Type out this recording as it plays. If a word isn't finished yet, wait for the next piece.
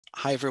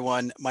Hi,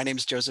 everyone. My name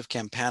is Joseph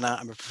Campana.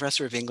 I'm a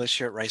professor of English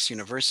here at Rice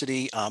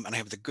University, and I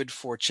have the good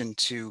fortune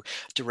to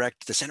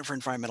direct the Center for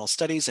Environmental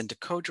Studies and to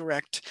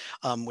co-direct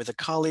with a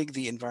colleague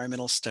the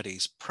Environmental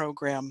Studies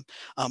program.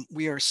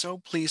 We are so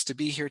pleased to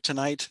be here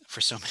tonight for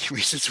so many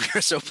reasons. We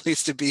are so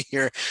pleased to be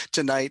here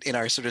tonight in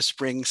our sort of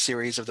spring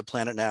series of the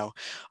Planet Now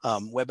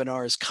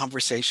webinars,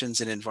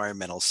 Conversations in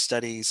Environmental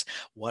Studies.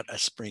 What a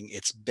spring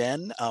it's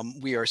been.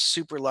 We are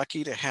super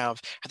lucky to have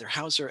Heather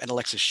Hauser and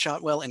Alexis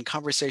Shotwell in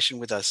conversation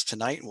with us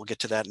tonight. We'll get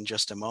to that in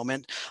just a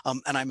moment.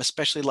 And I'm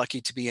especially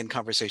lucky to be in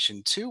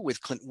conversation too with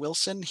Clint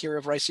Wilson here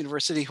of Rice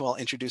University, who I'll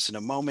introduce in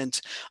a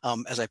moment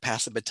as I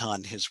pass the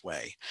baton his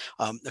way.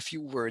 A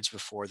few words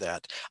before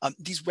that.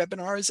 These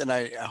webinars,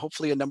 and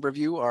hopefully a number of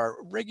you are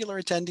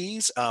regular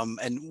attendees,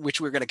 and which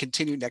we're going to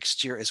continue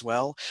next year as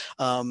well.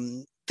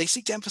 They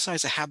seek to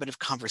emphasize a habit of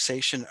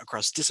conversation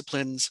across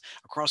disciplines,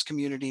 across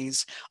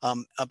communities,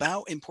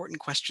 about important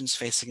questions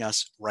facing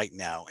us right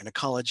now in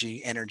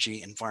ecology,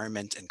 energy,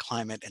 environment, and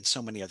climate, and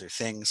so many other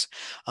things.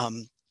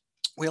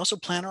 We also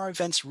plan our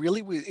events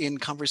really in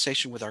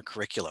conversation with our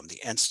curriculum, the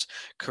ENST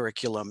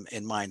curriculum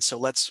in mind. So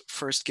let's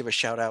first give a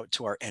shout out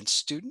to our ENST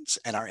students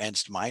and our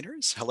ENST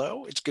minors.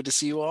 Hello, it's good to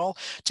see you all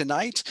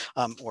tonight,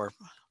 or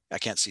I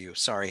can't see you,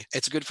 sorry.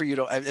 It's good for you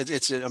to,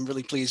 I'm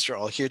really pleased you're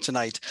all here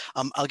tonight.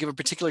 I'll give a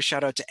particular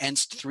shout out to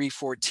ENST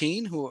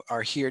 314 who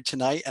are here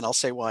tonight, and I'll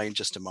say why in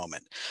just a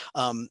moment.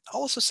 I'll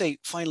also say,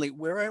 finally,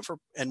 wherever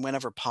and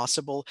whenever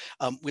possible,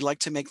 we like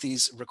to make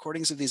these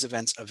recordings of these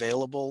events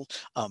available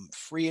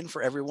free and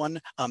for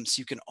everyone. So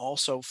you can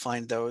also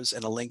find those,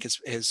 and a link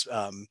is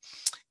going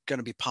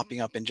to be popping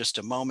up in just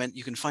a moment.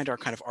 You can find our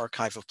kind of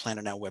archive of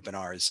Planet Now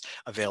webinars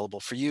available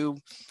for you.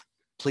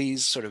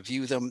 Please sort of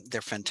view them.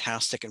 They're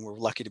fantastic, and we're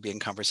lucky to be in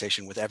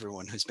conversation with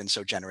everyone who's been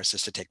so generous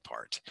as to take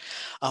part.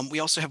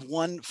 We also have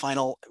one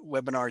final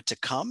webinar to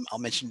come. I'll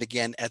mention it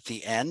again at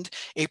the end,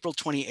 April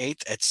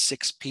 28th at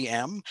 6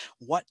 p.m.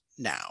 What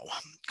now?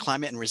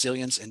 Climate and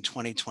Resilience in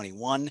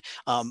 2021.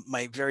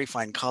 My very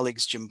fine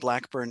colleagues, Jim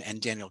Blackburn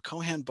and Daniel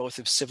Cohan, both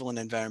of Civil and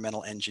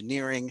Environmental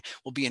Engineering,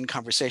 will be in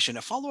conversation,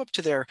 a follow-up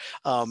to their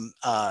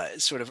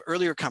sort of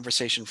earlier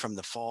conversation from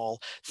the fall,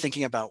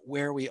 thinking about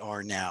where we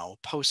are now,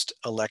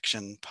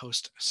 post-election,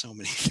 post so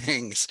many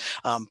things,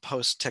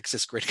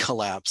 post-Texas grid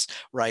collapse,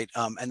 right?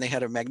 And they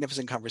had a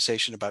magnificent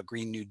conversation about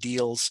Green New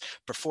Deals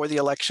before the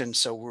election,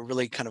 so we're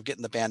really kind of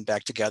getting the band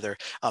back together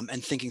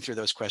and thinking through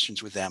those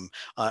questions with them.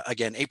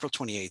 Again, April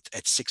 28th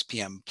at 6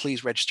 p.m.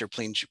 Please register,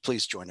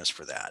 please join us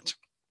for that.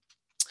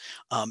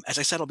 As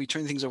I said, I'll be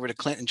turning things over to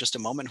Clint in just a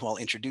moment, who I'll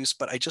introduce,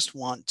 but I just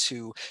want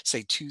to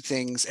say two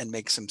things and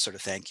make some sort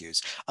of thank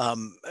yous.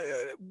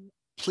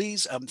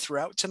 Please,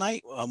 throughout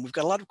tonight, we've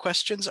got a lot of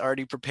questions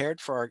already prepared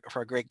for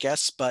our great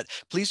guests, but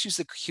please use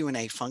the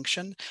Q&A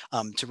function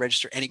to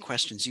register any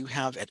questions you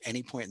have at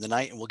any point in the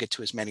night, and we'll get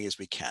to as many as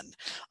we can.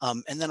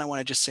 And then I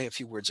want to just say a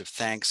few words of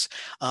thanks.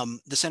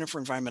 The Center for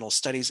Environmental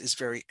Studies is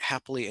very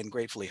happily and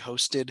gratefully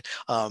hosted.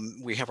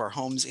 We have our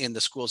homes in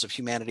the Schools of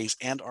Humanities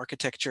and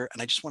Architecture,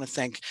 and I just want to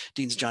thank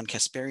Deans John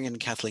Kasparian and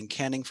Kathleen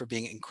Canning for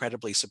being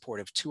incredibly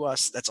supportive to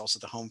us. That's also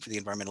the home for the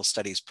Environmental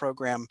Studies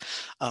program,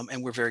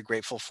 and we're very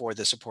grateful for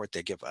the support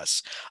they give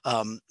us.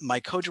 My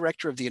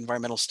co-director of the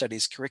Environmental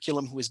Studies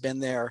curriculum, who has been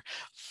there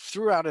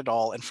throughout it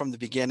all and from the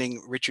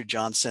beginning, Richard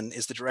Johnson,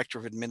 is the director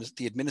of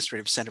the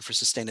Administrative Center for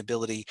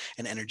Sustainability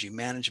and Energy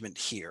Management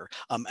here.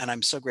 And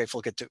I'm so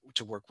grateful to get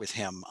to work with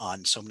him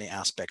on so many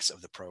aspects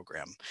of the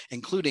program,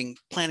 including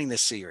planning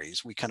this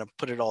series. We kind of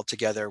put it all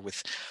together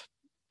with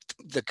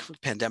the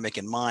pandemic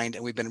in mind,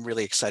 and we've been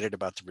really excited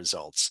about the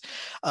results.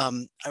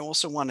 I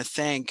also want to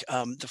thank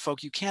the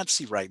folk you can't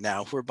see right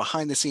now who are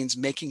behind the scenes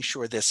making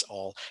sure this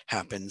all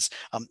happens.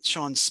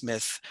 Sean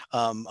Smith,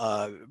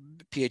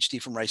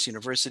 PhD from Rice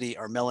University,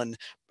 our Mellon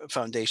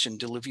Foundation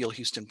Diluvial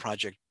Houston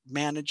project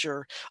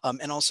manager,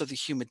 and also the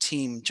HUMA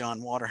team,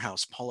 John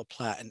Waterhouse, Paula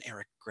Platt, and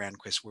Eric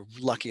Granquist. We're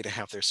lucky to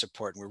have their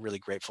support, and we're really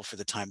grateful for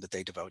the time that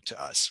they devote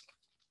to us.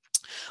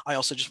 I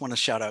also just want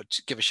to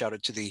give a shout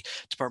out to the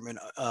Department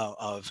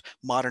of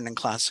Modern and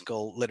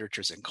Classical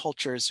Literatures and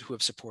Cultures, who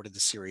have supported the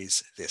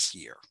series this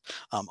year,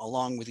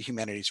 along with the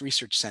Humanities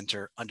Research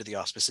Center under the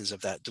auspices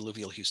of that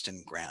Diluvial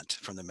Houston grant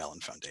from the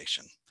Mellon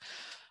Foundation.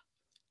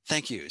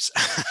 Thank yous.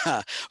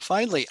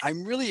 Finally,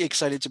 I'm really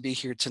excited to be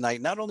here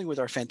tonight, not only with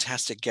our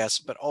fantastic guests,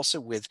 but also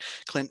with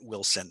Clint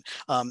Wilson.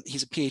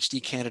 He's a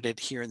PhD candidate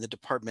here in the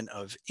Department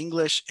of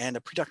English and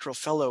a Predoctoral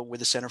Fellow with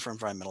the Center for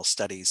Environmental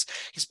Studies.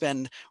 He's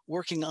been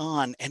working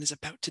on and is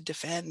about to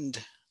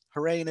defend,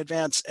 hooray in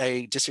advance,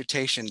 a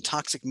dissertation,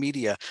 Toxic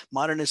Media,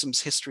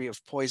 Modernism's History of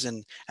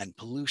Poison and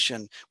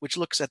Pollution, which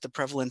looks at the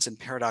prevalence and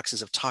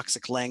paradoxes of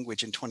toxic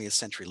language in 20th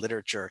century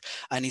literature.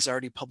 And he's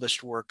already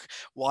published work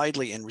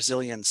widely in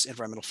resilience,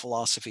 environmental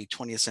philosophy,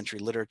 20th century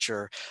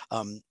literature,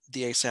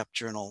 the ASAP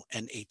Journal,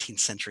 and 18th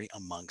Century,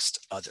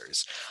 amongst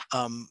others.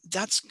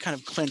 That's kind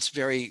of Clint's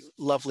very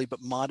lovely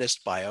but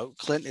modest bio.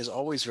 Clint is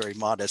always very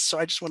modest, so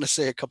I just want to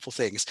say a couple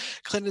things.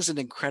 Clint is an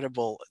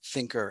incredible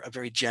thinker, a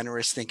very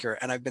generous thinker,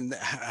 and I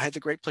had the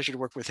great pleasure to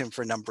work with him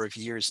for a number of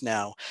years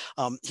now.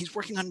 He's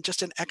working on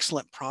just an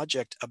excellent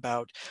project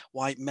about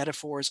why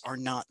metaphors are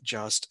not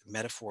just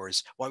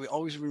metaphors, why we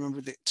always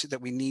remember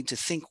that we need to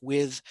think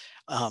with,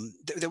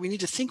 that we need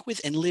to think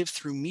with and live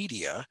through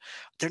media.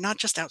 They're not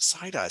just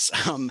outside us.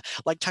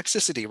 Like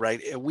toxicity,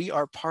 right? We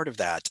are part of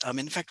that.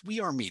 In fact, we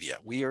are media.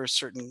 We are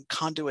certain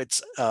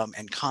conduits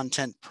and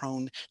content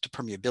prone to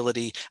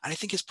permeability. And I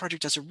think his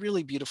project does a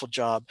really beautiful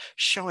job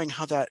showing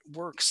how that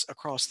works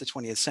across the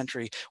 20th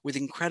century with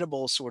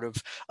incredible sort of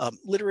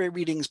literary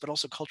readings, but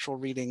also cultural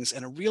readings,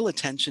 and a real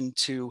attention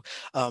to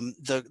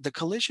the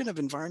collision of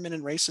environment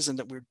and racism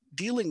that we're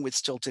dealing with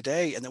still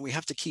today, and that we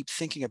have to keep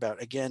thinking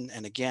about again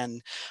and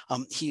again.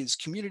 He is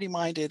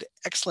community-minded,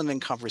 excellent in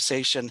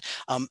conversation,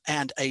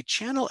 and a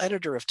channel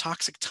editor of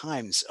Toxic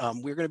Times.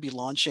 We're going to be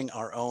launching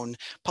our own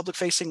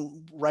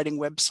public-facing writing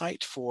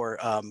website for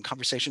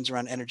conversations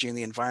around energy and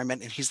the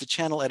environment, and he's the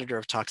channel editor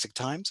of Toxic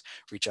Times.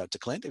 Reach out to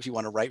Clint if you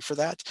want to write for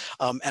that.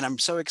 And I'm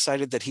so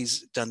excited that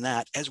he's done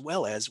that, as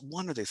well as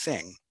one other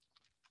thing.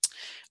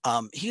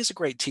 He is a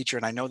great teacher,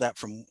 and I know that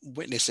from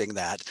witnessing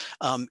that.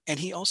 And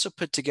he also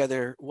put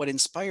together what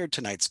inspired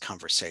tonight's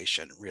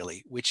conversation,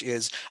 really, which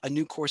is a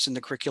new course in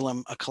the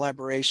curriculum, a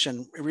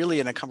collaboration,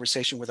 really in a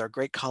conversation with our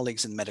great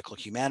colleagues in medical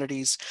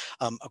humanities,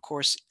 a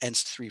course,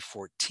 ENST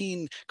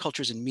 314,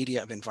 Cultures and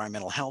Media of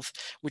Environmental Health,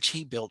 which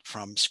he built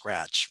from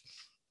scratch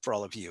for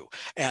all of you.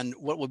 And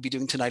what we'll be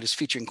doing tonight is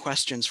featuring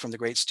questions from the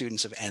great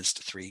students of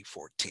ENST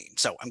 314.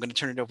 So I'm going to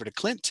turn it over to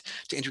Clint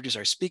to introduce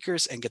our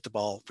speakers and get the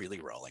ball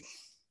really rolling.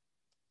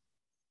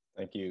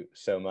 Thank you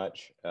so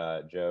much,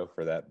 Joe,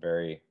 for that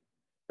very,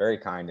 very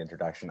kind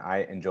introduction.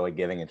 I enjoy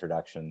giving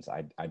introductions.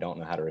 I don't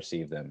know how to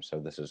receive them, so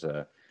this is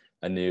a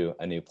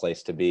new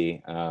place to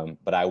be.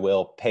 But I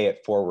will pay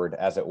it forward,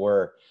 as it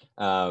were.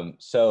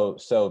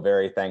 So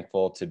very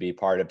thankful to be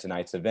part of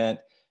tonight's event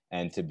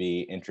and to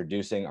be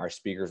introducing our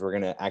speakers. We're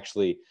going to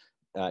actually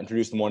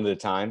introduce them one at a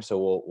time. So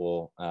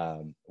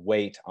we'll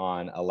wait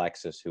on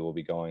Alexis, who will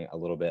be going a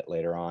little bit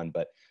later on.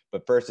 But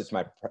first, it's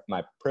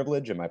my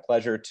privilege and my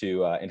pleasure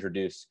to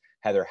introduce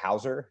Heather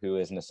Hauser, who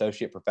is an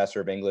associate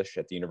professor of English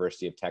at the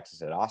University of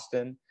Texas at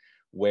Austin,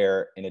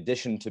 where in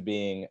addition to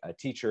being a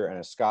teacher and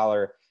a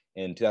scholar,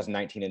 in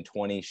 2019 and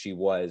 20, she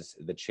was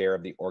the chair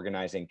of the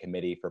organizing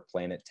committee for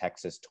Planet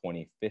Texas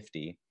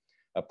 2050,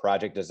 a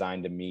project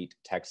designed to meet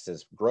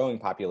Texas' growing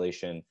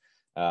population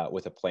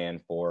with a plan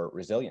for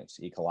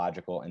resilience,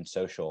 ecological and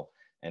social.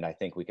 And I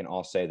think we can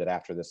all say that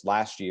after this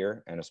last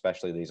year, and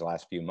especially these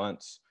last few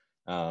months,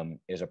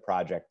 is a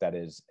project that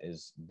is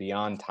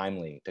beyond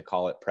timely. To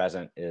call it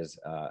present is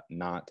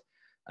not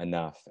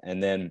enough.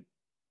 And then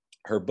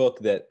her book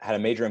that had a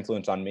major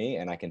influence on me,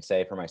 and I can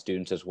say for my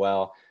students as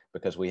well,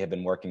 because we have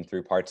been working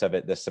through parts of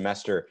it this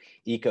semester,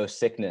 Eco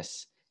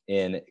Sickness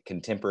in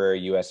Contemporary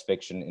US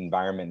Fiction,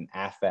 Environment, and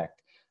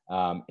Affect.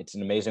 It's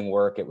an amazing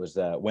work. It was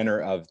the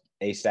winner of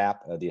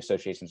ASAP, the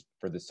Association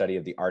for the Study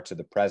of the Arts of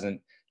the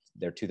Present,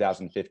 their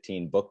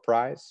 2015 book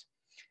prize.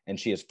 And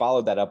she has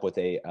followed that up with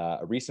a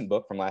recent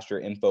book from last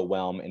year,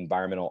 InfoWhelm,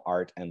 Environmental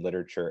Art and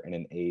Literature in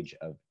an Age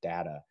of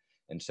Data.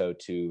 And so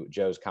to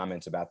Joe's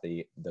comments about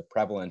the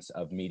prevalence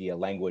of media,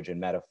 language, and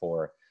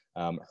metaphor,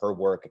 her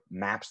work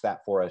maps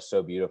that for us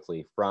so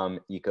beautifully, from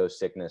Eco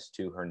Sickness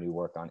to her new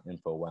work on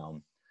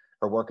InfoWhelm.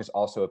 Her work has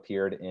also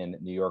appeared in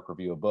New York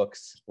Review of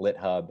Books,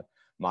 LitHub,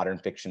 Modern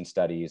Fiction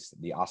Studies,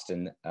 the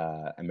Austin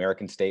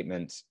American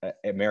Statesman,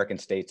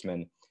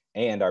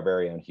 and our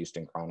very own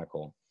Houston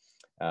Chronicle.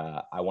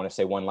 I want to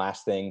say one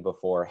last thing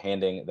before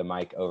handing the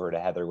mic over to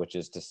Heather, which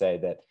is to say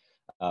that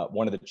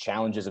one of the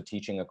challenges of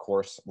teaching a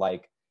course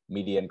like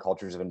Media and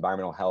Cultures of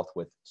Environmental Health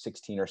with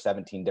 16 or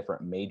 17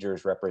 different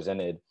majors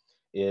represented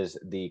is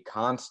the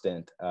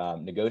constant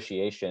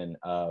negotiation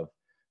of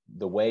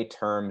the way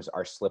terms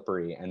are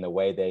slippery and the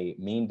way they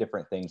mean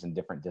different things in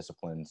different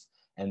disciplines,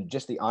 and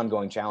just the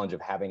ongoing challenge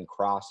of having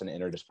cross and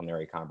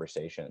interdisciplinary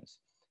conversations.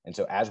 And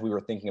so as we were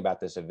thinking about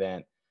this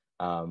event,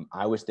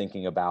 I was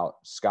thinking about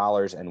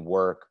scholars and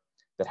work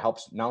that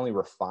helps not only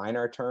refine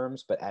our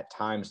terms, but at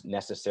times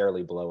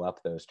necessarily blow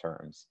up those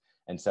terms.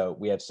 And so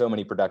we had so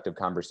many productive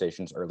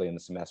conversations early in the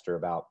semester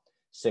about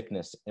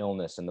sickness,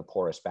 illness, and the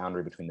porous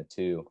boundary between the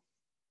two.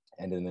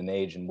 And in an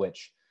age in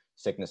which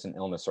sickness and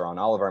illness are on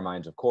all of our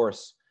minds, of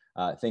course,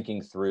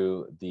 thinking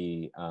through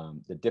the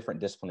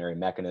different disciplinary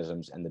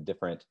mechanisms and the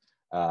different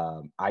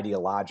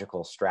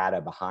ideological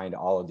strata behind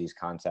all of these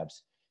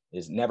concepts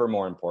is never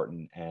more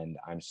important. And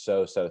I'm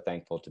so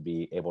thankful to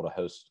be able to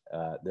host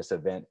this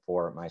event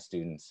for my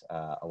students,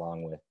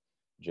 along with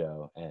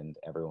Joe and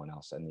everyone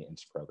else in the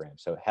INST program.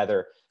 So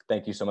Heather,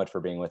 thank you so much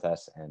for being with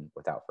us. And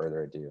without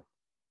further ado.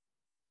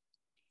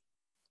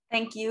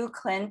 Thank you,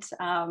 Clint.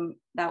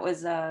 That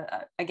was,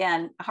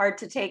 again, hard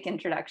to take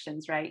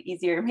introductions, right?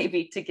 Easier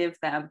maybe to give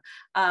them.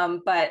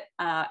 But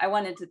I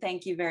wanted to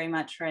thank you very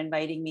much for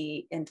inviting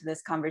me into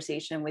this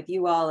conversation with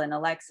you all and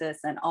Alexis,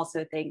 and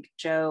also thank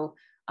Joe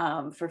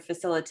for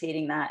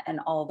facilitating that and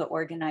all the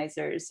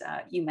organizers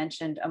you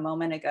mentioned a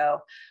moment ago.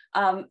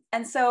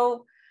 And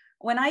so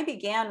when I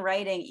began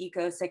writing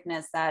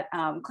Eco-Sickness that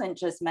Clint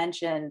just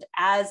mentioned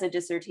as a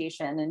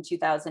dissertation in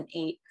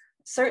 2008,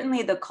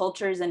 certainly the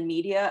cultures and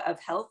media of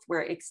health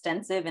were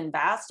extensive and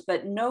vast,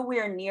 but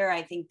nowhere near,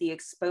 I think, the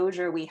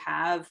exposure we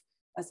have,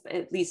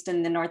 at least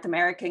in the North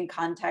American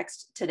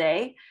context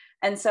today.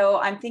 And so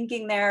I'm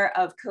thinking there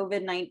of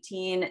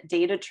COVID-19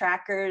 data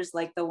trackers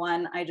like the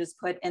one I just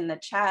put in the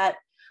chat.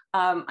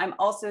 I'm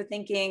also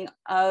thinking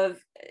of,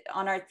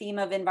 on our theme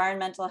of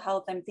environmental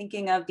health, I'm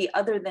thinking of the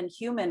other than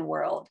human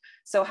world.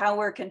 So how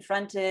we're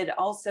confronted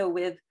also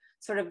with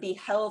sort of the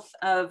health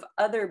of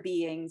other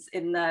beings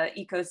in the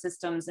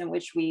ecosystems in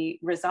which we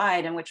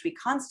reside and which we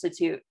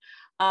constitute.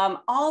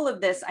 All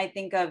of this I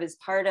think of as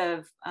part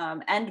of,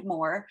 and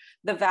more,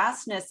 the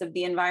vastness of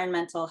the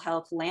environmental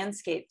health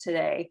landscape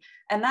today.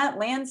 And that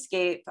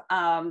landscape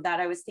that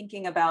I was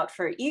thinking about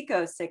for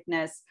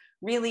eco-sickness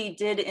really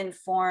did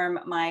inform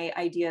my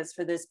ideas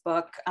for this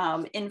book,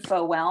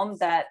 InfoWhelm,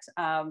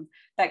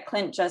 that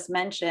Clint just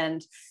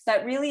mentioned,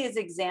 that really is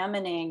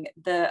examining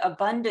the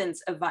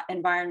abundance of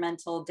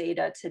environmental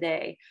data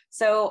today.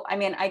 So, I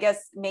mean, I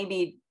guess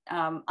maybe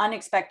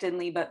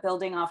unexpectedly, but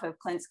building off of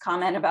Clint's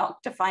comment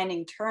about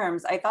defining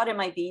terms, I thought it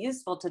might be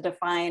useful to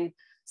define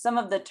some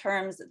of the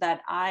terms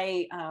that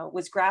I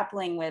was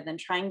grappling with and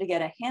trying to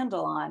get a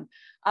handle on.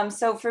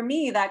 So for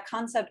me, that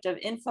concept of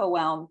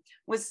InfoWhelm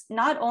was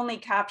not only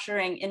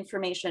capturing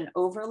information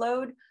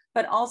overload,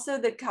 but also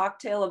the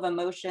cocktail of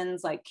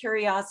emotions like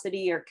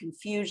curiosity or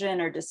confusion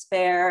or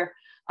despair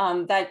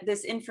that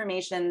this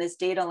information, this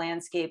data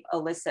landscape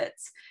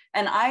elicits.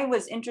 And I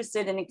was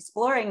interested in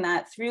exploring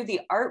that through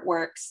the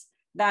artworks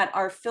that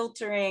are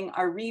filtering,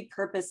 are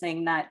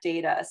repurposing that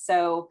data.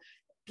 So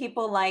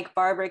people like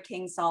Barbara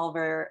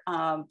Kingsolver,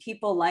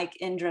 people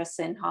like Indra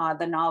Sinha,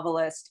 the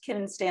novelist,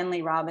 Kim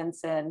Stanley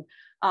Robinson,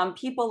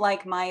 people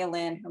like Maya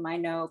Lin, whom I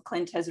know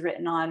Clint has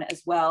written on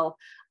as well,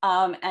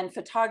 and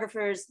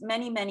photographers,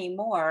 many, many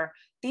more.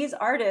 These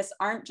artists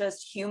aren't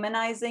just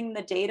humanizing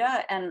the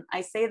data, and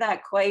I say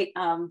that quite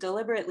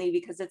deliberately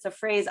because it's a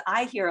phrase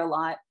I hear a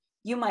lot,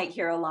 you might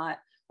hear a lot,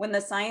 when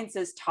the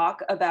sciences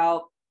talk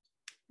about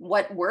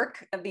what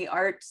work of the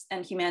arts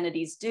and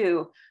humanities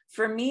do.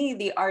 For me,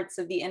 the arts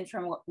of the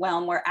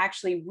InfoWhelm were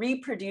actually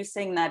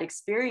reproducing that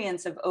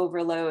experience of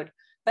overload,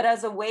 but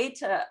as a way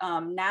to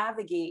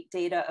navigate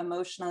data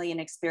emotionally and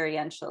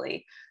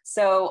experientially.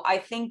 So I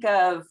think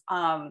of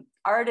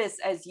artists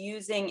as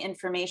using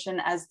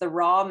information as the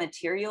raw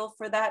material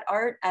for that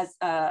art, as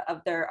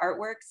of their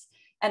artworks,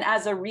 and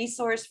as a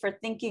resource for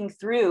thinking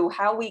through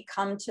how we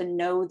come to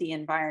know the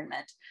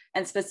environment,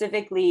 and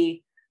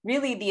specifically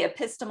really the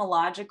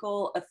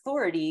epistemological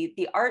authority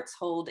the arts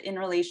hold in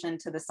relation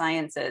to the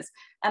sciences.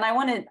 And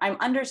I'm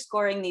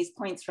underscoring these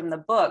points from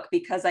the book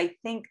because I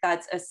think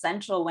that's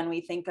essential when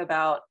we think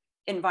about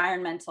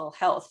environmental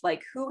health,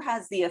 like who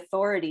has the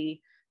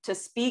authority to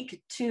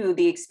speak to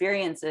the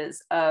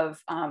experiences of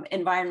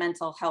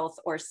environmental health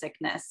or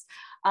sickness.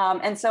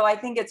 And so I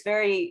think it's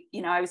very,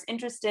 I was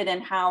interested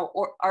in how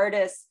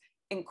artists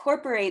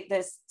incorporate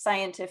this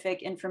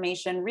scientific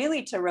information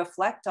really to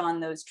reflect on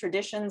those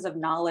traditions of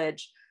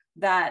knowledge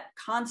that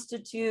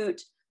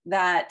constitute,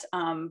 that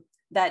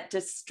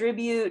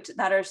distribute,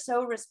 that are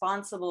so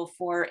responsible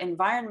for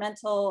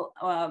environmental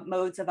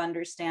modes of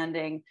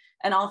understanding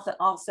and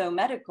also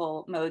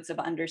medical modes of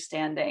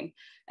understanding.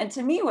 And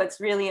to me, what's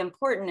really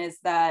important is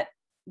that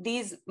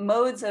these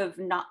modes of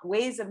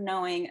ways of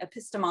knowing,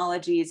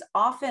 epistemologies,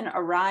 often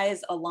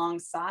arise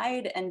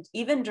alongside and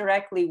even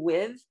directly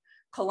with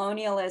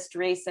colonialist,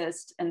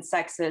 racist, and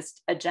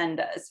sexist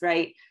agendas,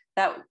 right?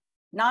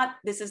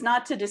 This is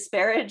not to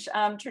disparage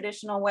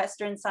traditional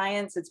Western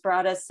science. It's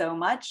brought us so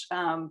much.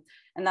 And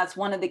that's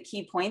one of the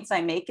key points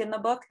I make in the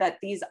book, that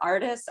these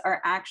artists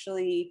are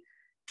actually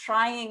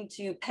trying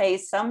to pay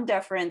some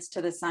deference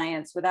to the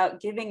science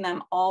without giving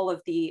them all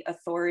of the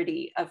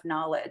authority of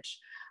knowledge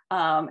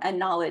and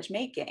knowledge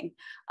making.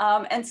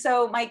 And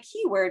so my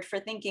keyword for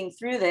thinking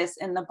through this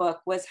in the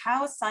book was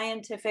how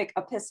scientific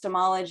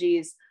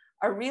epistemologies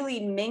are really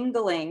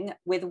mingling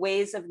with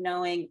ways of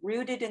knowing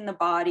rooted in the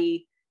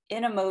body,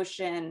 in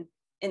emotion,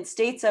 in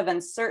states of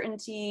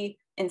uncertainty,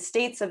 in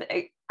states of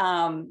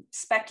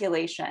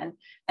speculation.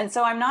 And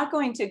so I'm not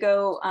going to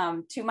go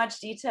too much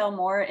detail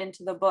more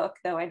into the book,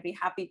 though I'd be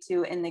happy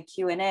to in the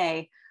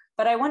Q&A,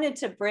 but I wanted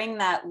to bring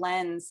that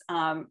lens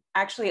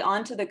actually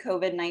onto the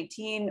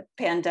COVID-19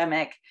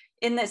 pandemic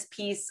in this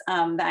piece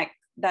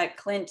that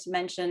Clint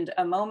mentioned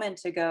a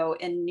moment ago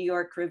in New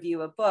York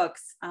Review of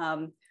Books,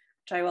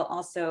 which I will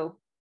also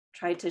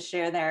try to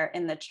share there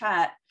in the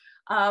chat.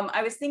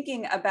 I was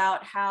thinking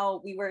about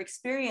how we were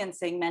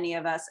experiencing, many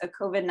of us, a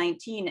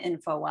COVID-19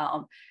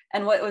 infowhelm.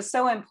 And what was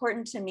so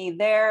important to me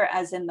there,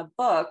 as in the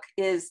book,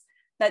 is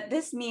that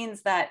this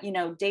means that,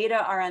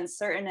 data are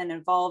uncertain and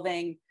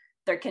evolving,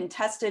 they're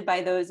contested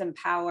by those in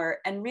power,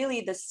 and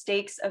really the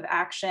stakes of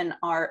action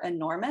are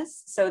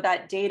enormous. So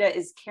that data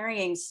is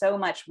carrying so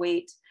much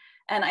weight.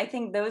 And I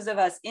think those of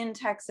us in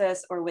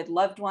Texas or with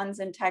loved ones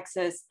in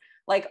Texas,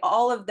 like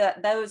all of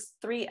those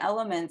three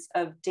elements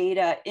of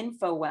data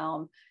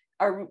infowhelm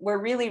were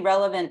really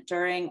relevant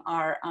during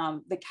our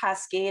the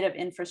cascade of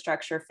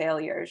infrastructure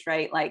failures,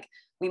 right? Like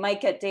we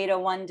might get data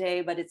one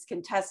day, but it's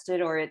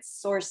contested, or its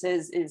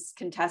sources is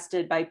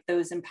contested by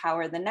those in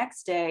power the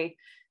next day.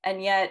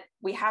 And yet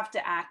we have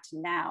to act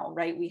now,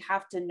 right? We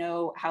have to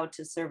know how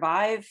to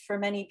survive for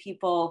many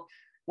people,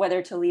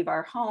 whether to leave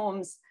our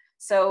homes.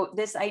 So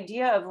this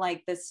idea of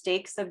like the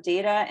stakes of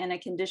data in a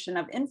condition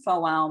of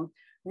infowhelm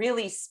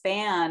really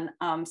span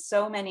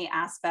so many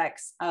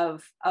aspects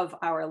of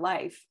our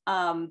life.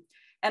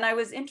 And I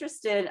was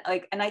interested,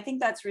 and I think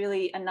that's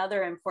really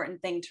another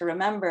important thing to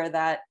remember,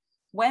 that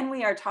when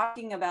we are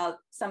talking about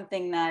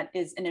something that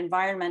is an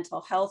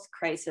environmental health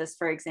crisis,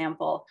 for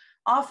example,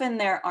 often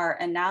there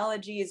are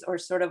analogies or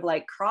sort of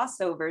like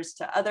crossovers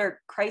to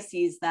other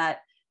crises that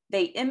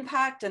they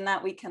impact and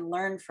that we can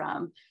learn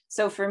from.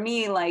 So for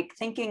me, like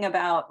thinking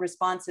about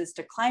responses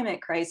to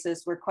climate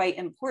crisis were quite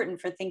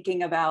important for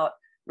thinking about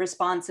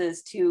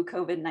responses to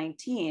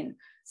COVID-19.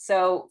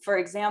 So for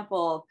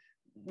example,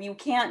 you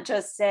can't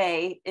just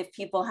say if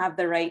people have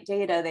the right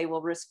data, they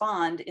will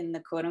respond in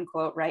the quote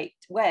unquote right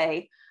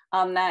way,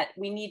 that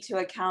we need to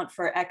account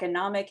for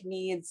economic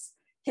needs,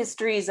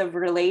 histories of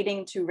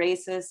relating to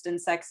racist and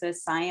sexist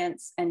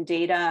science and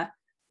data.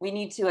 We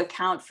need to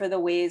account for the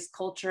ways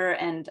culture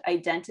and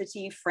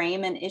identity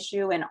frame an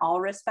issue in all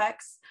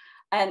respects.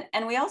 And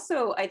we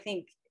also, I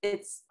think,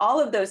 it's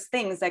all of those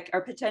things that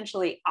are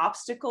potentially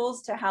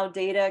obstacles to how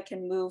data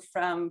can move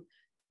from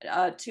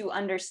to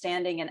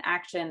understanding and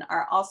action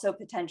are also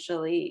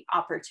potentially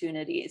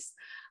opportunities.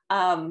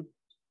 And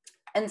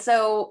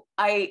so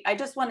I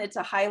just wanted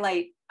to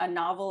highlight a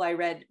novel I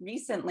read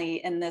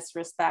recently in this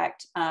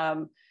respect,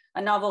 a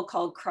novel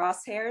called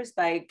Crosshairs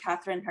by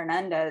Catherine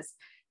Hernandez.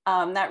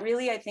 That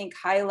really, I think,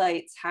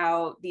 highlights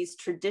how these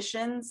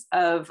traditions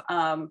of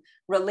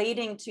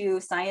relating to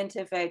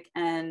scientific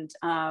and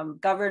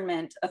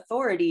government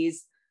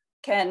authorities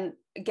can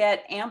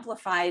get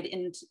amplified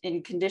in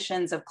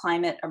conditions of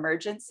climate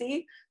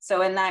emergency.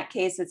 So in that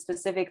case, it's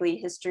specifically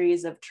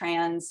histories of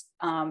trans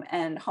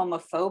and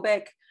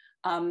homophobic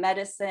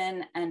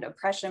medicine and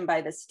oppression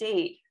by the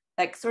state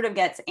that sort of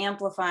gets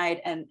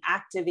amplified and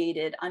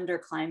activated under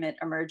climate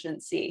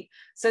emergency.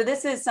 So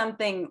this is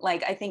something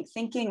like, I think,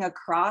 thinking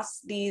across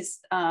these,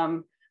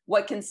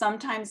 what can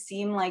sometimes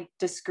seem like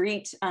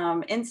discrete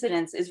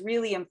incidents is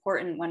really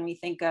important when we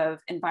think of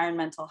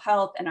environmental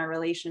health and our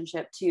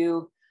relationship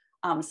to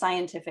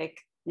scientific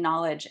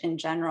knowledge in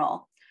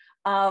general.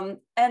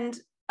 And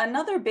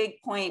another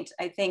big point,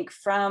 I think,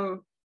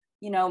 from,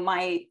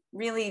 my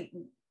really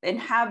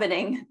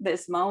inhabiting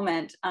this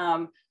moment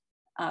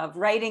of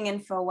writing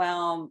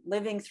infowhelm,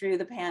 living through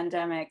the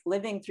pandemic,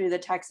 living through the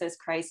Texas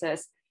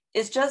crisis,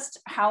 is just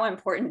how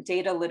important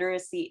data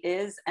literacy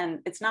is. And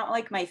it's not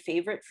like my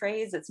favorite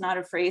phrase. It's not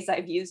a phrase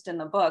I've used in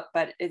the book,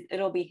 but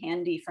it'll be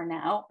handy for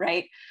now,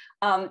 right?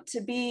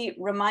 To be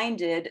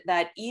reminded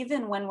that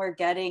even when we're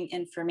getting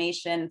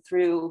information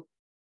through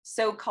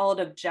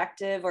so-called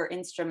objective or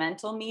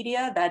instrumental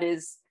media, that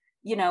is,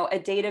 a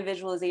data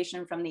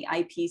visualization from the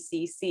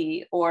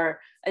IPCC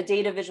or a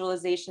data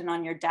visualization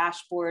on your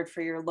dashboard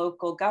for your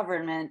local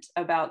government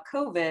about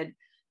COVID,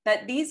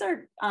 that these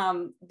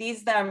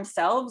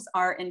themselves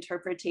are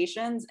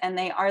interpretations, and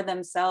they are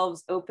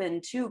themselves open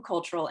to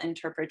cultural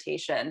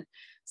interpretation.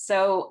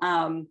 So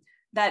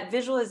that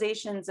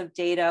visualizations of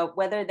data,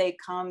 whether they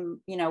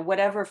come,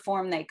 whatever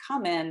form they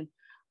come in,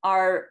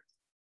 are,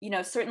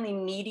 certainly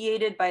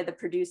mediated by the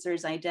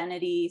producer's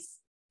identities.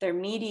 They're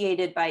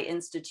mediated by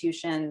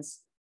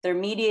institutions. They're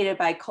mediated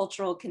by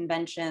cultural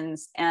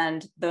conventions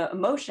and the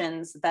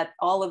emotions that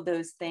all of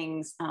those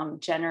things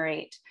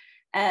generate.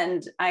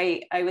 And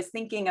I was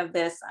thinking of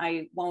this,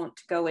 I won't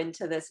go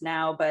into this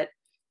now, but,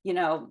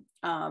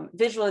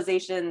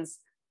 visualizations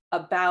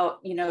about,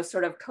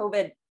 sort of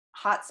COVID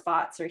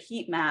hotspots or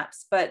heat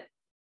maps, but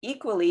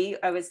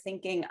equally, I was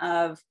thinking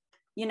of,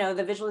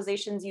 the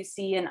visualizations you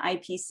see in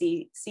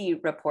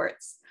IPCC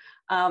reports.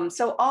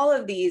 So all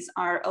of these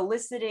are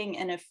eliciting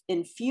and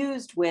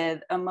infused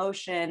with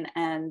emotion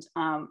and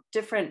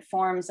different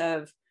forms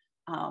of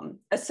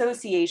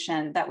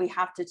association that we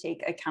have to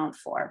take account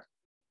for.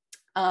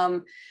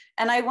 And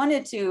I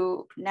wanted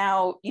to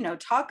now,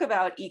 talk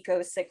about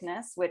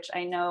eco-sickness, which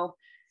I know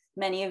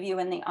many of you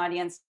in the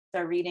audience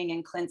are reading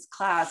in Clint's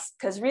class,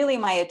 because really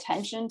my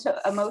attention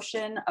to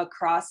emotion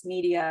across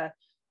media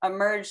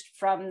emerged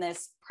from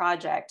this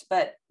project.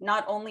 But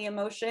not only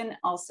emotion,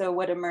 also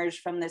what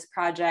emerged from this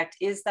project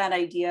is that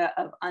idea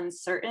of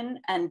uncertain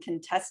and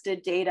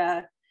contested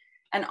data,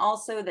 and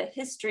also the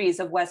histories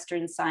of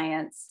Western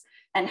science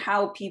and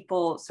how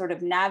people sort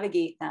of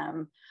navigate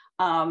them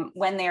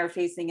when they are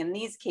facing, in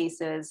these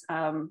cases,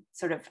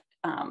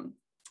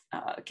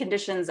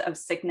 conditions of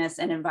sickness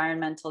and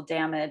environmental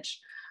damage.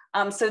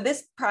 So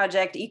this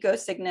project,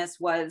 EcoSickness,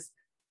 was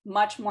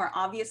much more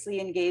obviously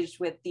engaged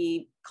with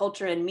the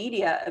culture and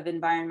media of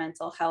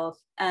environmental health.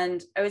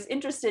 And I was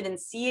interested in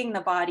seeing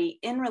the body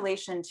in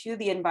relation to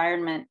the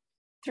environment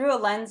through a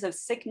lens of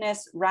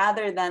sickness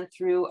rather than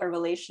through a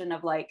relation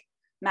of like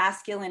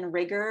masculine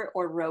rigor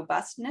or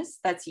robustness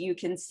that's you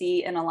can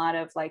see in a lot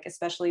of like,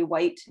 especially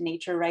white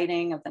nature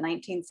writing of the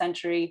 19th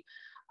century.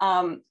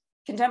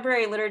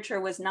 Contemporary literature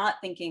was not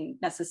thinking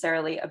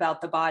necessarily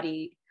about the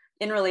body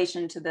in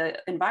relation to the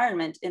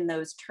environment in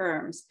those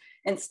terms.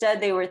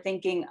 Instead, they were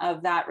thinking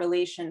of that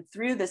relation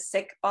through the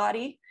sick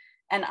body.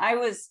 And I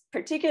was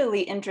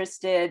particularly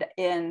interested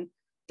in,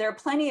 there are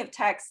plenty of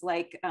texts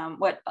like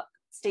what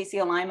Stacy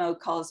Alimo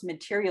calls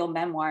material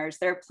memoirs.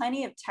 There are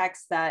plenty of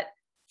texts that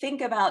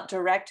think about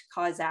direct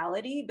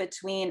causality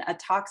between a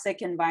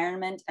toxic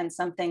environment and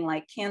something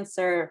like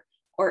cancer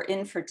or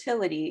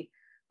infertility.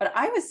 But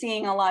I was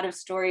seeing a lot of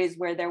stories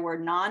where there were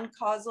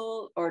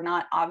non-causal or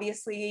not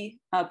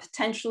obviously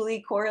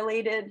potentially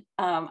correlated.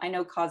 I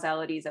know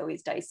causality is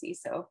always dicey,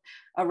 so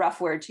a rough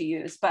word to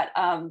use, but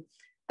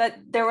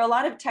there were a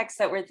lot of texts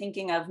that were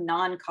thinking of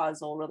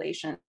non-causal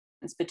relations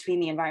between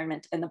the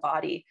environment and the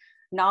body.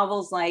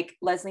 Novels like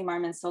Leslie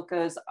Marmon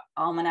Silko's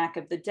Almanac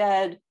of the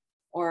Dead,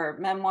 or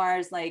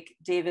memoirs like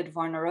David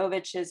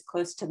Vornarovich's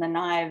Close to the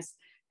Knives.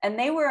 And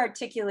they were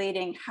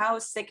articulating how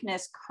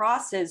sickness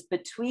crosses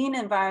between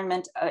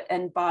environment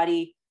and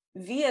body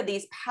via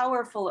these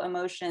powerful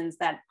emotions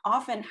that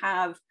often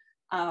have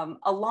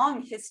a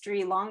long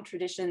history, long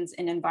traditions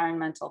in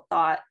environmental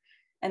thought.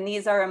 And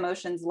these are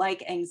emotions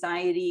like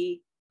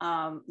anxiety,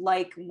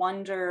 like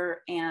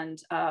wonder,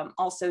 and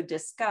also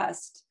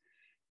disgust.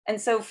 And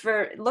so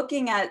for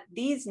looking at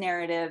these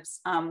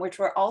narratives, which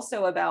were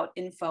also about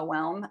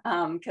infowhelm,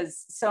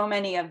 because so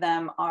many of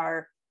them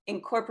are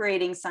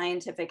incorporating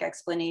scientific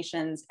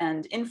explanations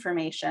and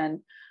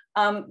information,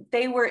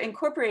 they were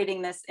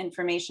incorporating this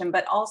information,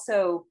 but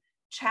also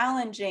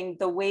challenging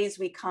the ways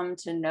we come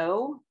to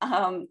know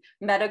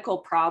medical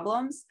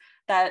problems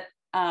that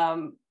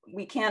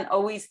they can't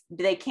always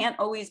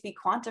be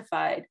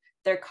quantified.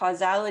 Their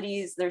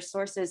causalities, their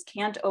sources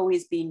can't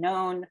always be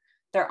known.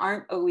 There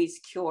aren't always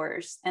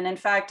cures. And in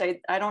fact,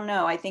 I don't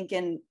know, I think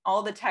in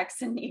all the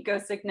texts in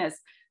EcoSickness,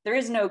 there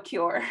is no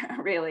cure,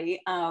 really.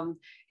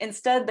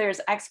 Instead, there's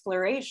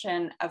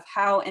exploration of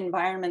how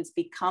environments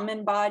become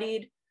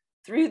embodied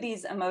through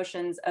these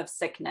emotions of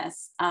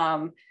sickness.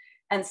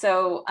 And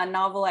so a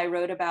novel I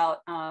wrote about,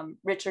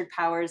 Richard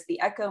Powers' The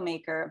Echo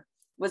Maker,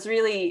 was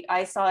really,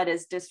 I saw it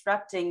as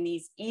disrupting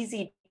these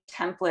easy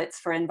templates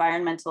for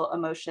environmental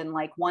emotion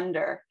like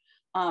wonder.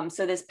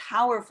 So this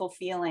powerful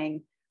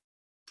feeling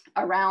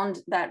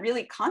around that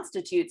really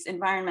constitutes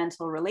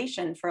environmental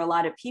relation for a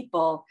lot of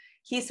people.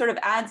 He sort of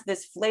adds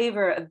this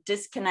flavor of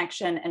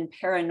disconnection and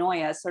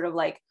paranoia, sort of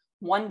like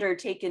wonder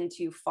taken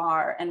too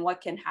far and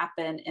what can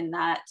happen in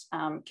that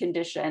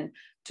condition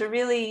to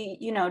really,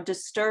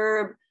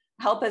 disturb,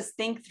 help us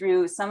think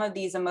through some of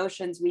these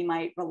emotions we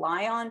might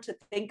rely on to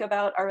think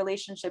about our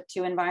relationship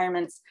to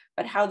environments,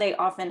 but how they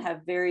often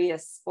have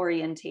various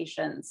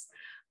orientations.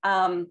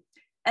 And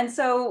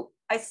so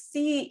I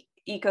see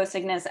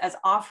EcoSickness as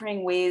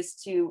offering ways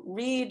to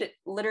read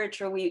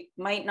literature we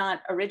might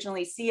not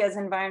originally see as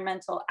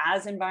environmental,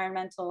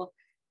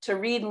 to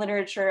read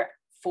literature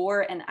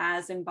for and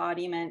as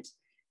embodiment,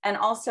 and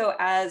also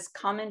as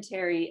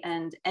commentary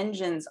and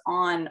engines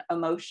on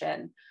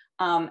emotion,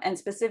 and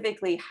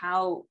specifically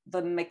how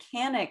the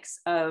mechanics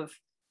of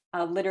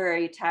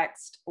literary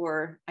text,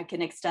 or I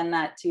can extend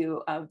that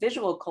to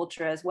visual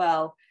culture as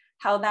well,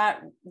 how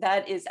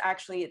that is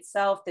actually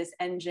itself this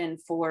engine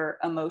for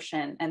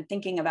emotion and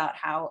thinking about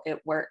how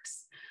it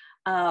works.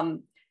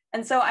 And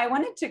so I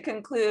wanted to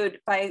conclude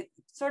by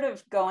sort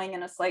of going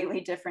in a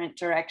slightly different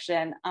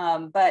direction,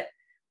 but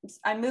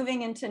I'm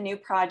moving into new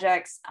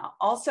projects,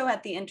 also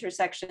at the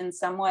intersection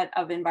somewhat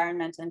of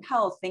environment and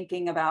health,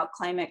 thinking about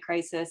climate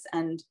crisis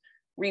and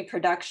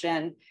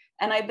reproduction.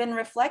 And I've been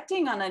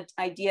reflecting on an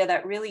idea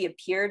that really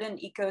appeared in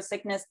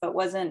EcoSickness, but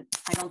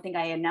I don't think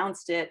I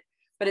announced it,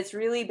 but it's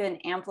really been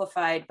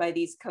amplified by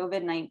these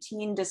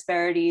COVID-19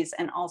 disparities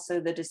and also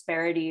the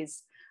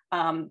disparities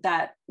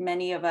that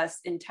many of us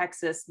in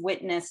Texas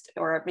witnessed,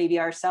 or maybe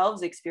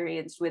ourselves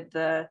experienced with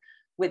the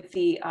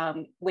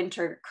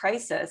winter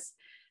crisis.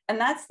 And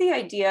that's the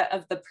idea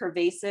of the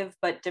pervasive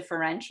but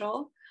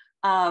differential.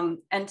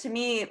 And to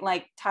me,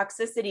 like,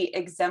 toxicity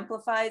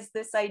exemplifies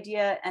this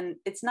idea, and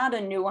it's not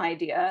a new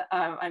idea.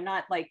 I'm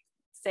not like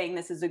saying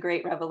this is a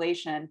great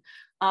revelation,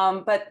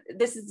 but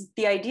this is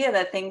the idea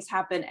that things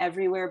happen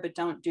everywhere but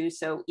don't do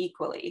so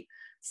equally.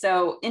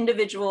 So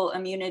individual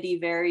immunity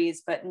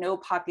varies, but no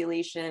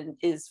population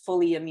is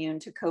fully immune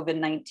to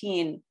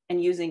COVID-19,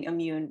 and using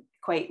immune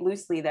quite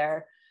loosely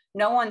there.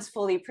 No one's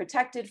fully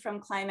protected from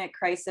climate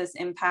crisis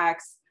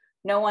impacts.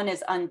 No one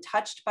is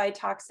untouched by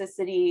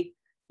toxicity.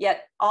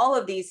 Yet all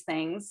of these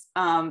things,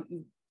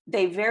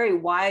 they vary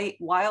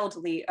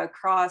wildly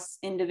across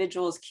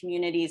individuals,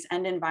 communities,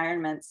 and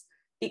environments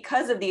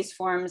because of these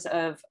forms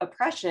of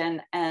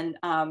oppression and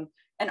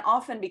and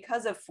often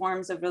because of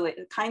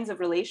kinds of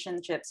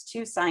relationships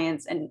to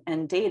science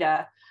and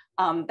data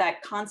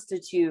that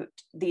constitute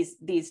these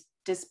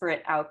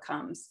disparate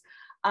outcomes.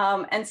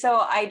 And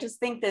so I just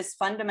think this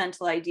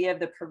fundamental idea of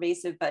the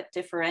pervasive but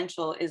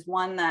differential is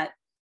one that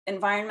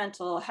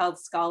environmental health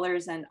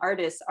scholars and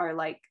artists are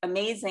like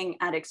amazing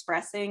at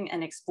expressing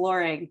and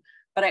exploring,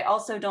 but I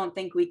also don't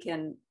think we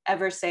can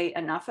ever say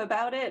enough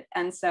about it.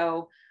 And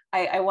so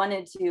I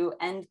wanted to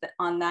end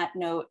on that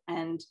note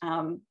and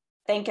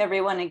thank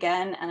everyone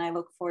again. And I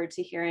look forward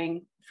to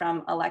hearing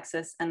from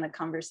Alexis and the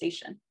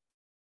conversation.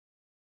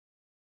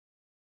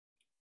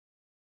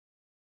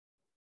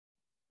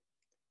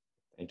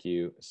 Thank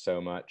you so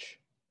much,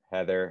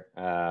 Heather.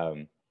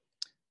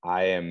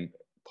 I am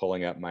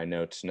pulling up my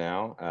notes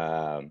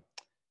now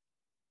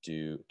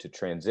to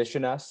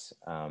transition us.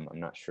 I'm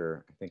not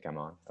sure, I think I'm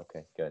on.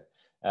 Okay, good.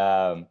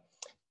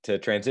 To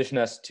transition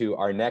us to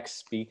our next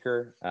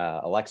speaker,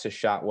 Alexis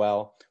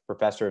Shotwell,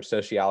 professor of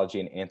sociology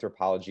and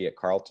anthropology at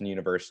Carleton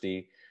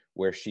University,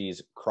 where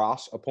she's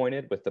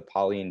cross-appointed with the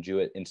Pauline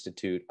Jewett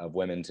Institute of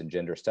Women's and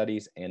Gender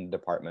Studies and the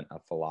Department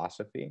of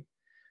Philosophy.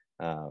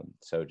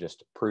 So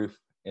just proof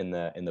in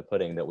the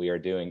pudding that we are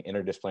doing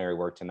interdisciplinary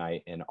work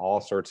tonight in all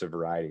sorts of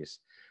varieties.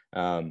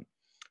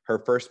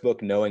 Her first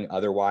book, Knowing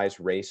Otherwise,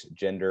 Race,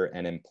 Gender,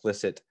 and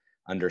Implicit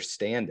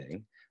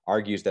Understanding,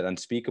 argues that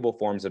unspeakable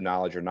forms of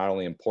knowledge are not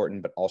only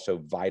important, but also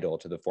vital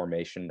to the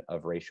formation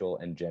of racial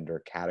and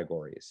gender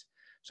categories.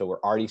 So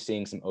we're already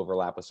seeing some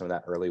overlap with some of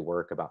that early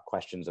work about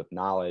questions of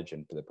knowledge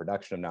and the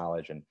production of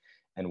knowledge,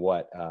 and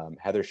what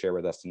Heather shared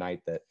with us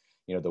tonight, that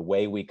the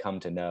way we come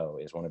to know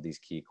is one of these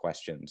key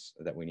questions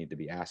that we need to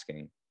be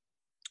asking.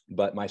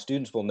 But my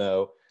students will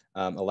know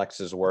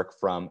Alexis' work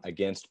from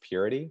Against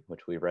Purity,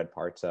 which we read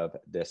parts of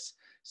this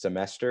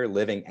semester,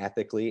 Living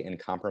Ethically in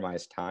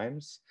Compromised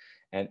Times.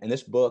 And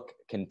this book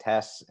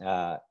contests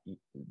the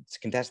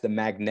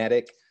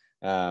magnetic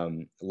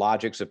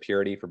logics of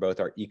purity for both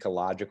our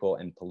ecological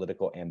and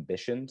political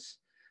ambitions.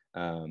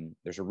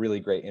 There's a really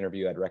great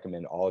interview I'd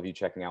recommend all of you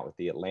checking out with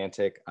The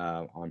Atlantic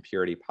on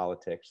purity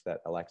politics that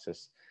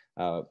Alexis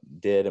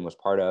did and was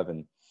part of.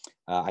 And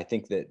I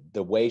think that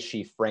the way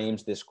she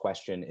frames this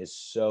question is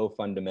so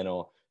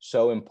fundamental,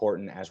 so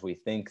important as we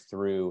think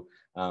through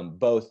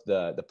both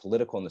the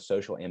political and the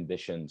social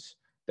ambitions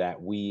that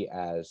we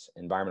as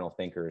environmental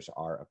thinkers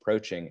are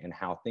approaching, and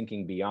how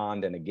thinking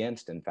beyond and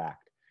against, in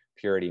fact,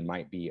 purity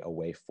might be a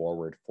way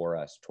forward for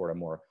us toward a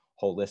more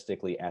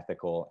holistically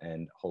ethical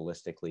and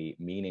holistically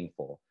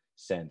meaningful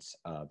sense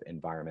of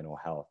environmental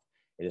health.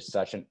 It is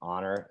such an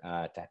honor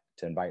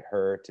to invite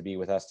her to be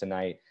with us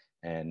tonight.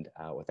 And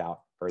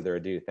without further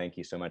ado, thank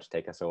you so much.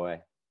 Take us away.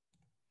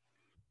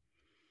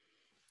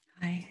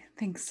 Hi,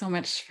 thanks so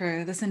much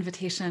for this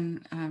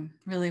invitation.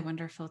 Really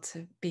wonderful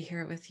to be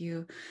here with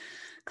you,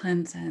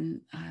 Clint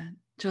and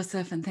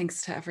Joseph, and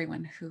thanks to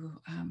everyone who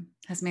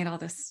has made all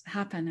this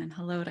happen, and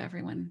hello to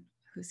everyone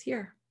who's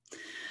here.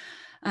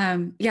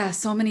 Yeah,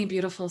 so many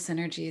beautiful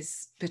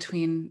synergies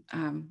between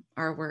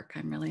our work.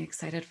 I'm really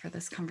excited for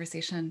this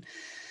conversation.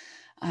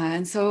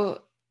 And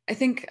so I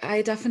think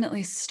I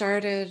definitely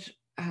started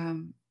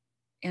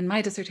in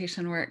my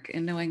dissertation work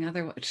in Knowing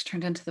Otherwise, which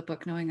turned into the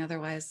book Knowing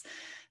Otherwise,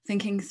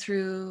 thinking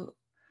through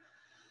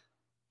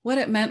what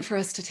it meant for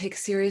us to take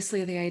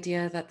seriously the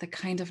idea that the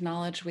kind of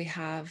knowledge we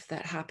have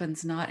that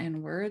happens not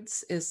in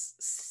words is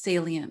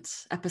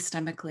salient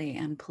epistemically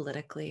and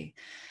politically.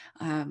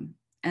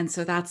 And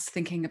so that's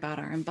thinking about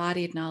our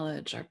embodied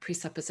knowledge, our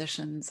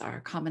presuppositions,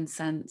 our common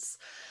sense.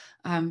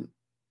 And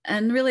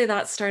really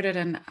that started,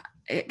 and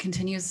it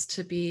continues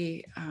to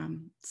be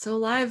so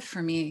live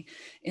for me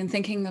in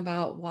thinking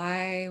about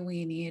why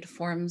we need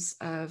forms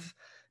of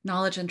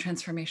knowledge and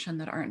transformation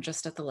that aren't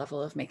just at the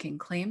level of making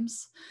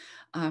claims,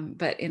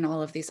 but in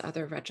all of these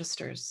other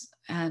registers.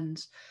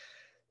 And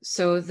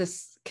so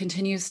this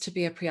continues to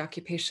be a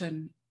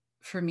preoccupation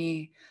for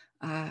me.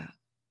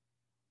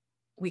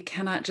 We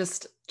cannot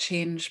just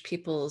change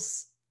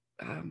people's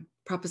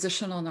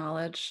propositional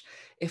knowledge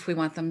if we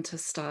want them to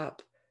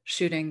stop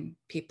shooting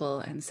people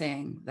and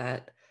saying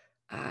that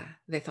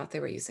they thought they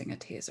were using a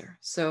taser.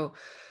 So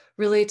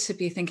really to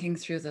be thinking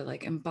through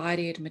the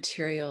embodied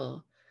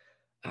material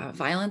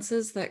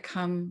violences that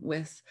come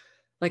with,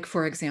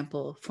 for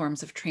example,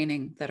 forms of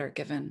training that are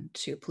given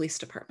to police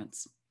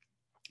departments,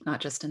 not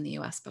just in the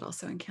US, but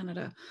also in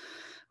Canada,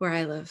 where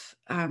I live.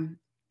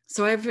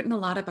 So I've written a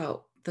lot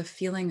about the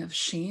feeling of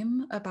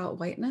shame about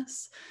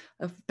whiteness,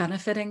 of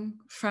benefiting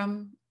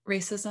from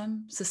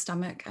racism,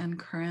 systemic and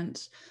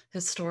current,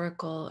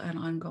 historical and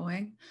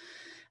ongoing.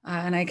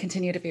 And I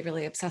continue to be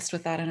really obsessed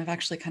with that. And I've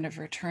actually kind of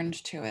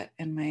returned to it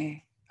in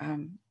my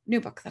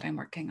new book that I'm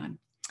working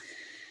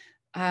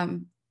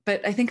on.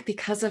 But I think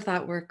because of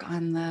that work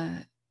on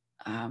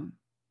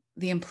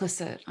the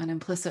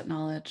implicit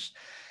knowledge,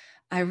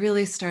 I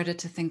really started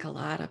to think a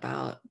lot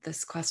about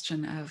this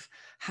question of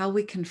how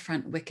we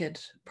confront wicked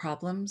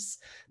problems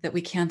that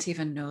we can't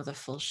even know the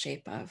full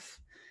shape of.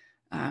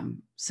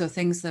 So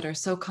things that are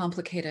so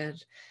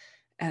complicated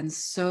and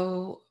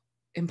so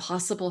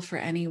impossible for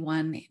any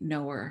one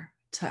knower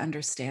to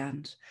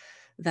understand,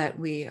 that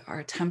we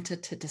are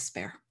tempted to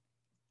despair.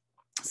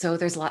 So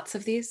there's lots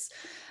of these,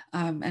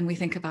 and we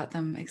think about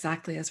them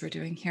exactly as we're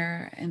doing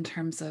here in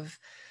terms of,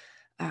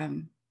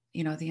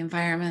 the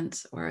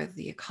environment or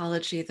the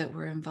ecology that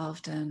we're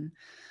involved in,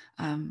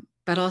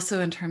 but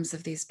also in terms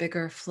of these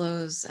bigger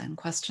flows and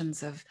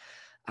questions of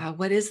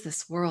what is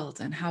this world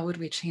and how would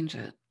we change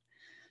it?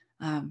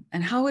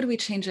 And how would we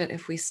change it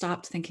if we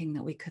stopped thinking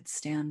that we could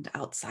stand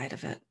outside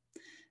of it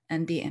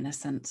and be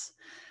innocent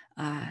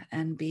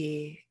and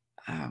be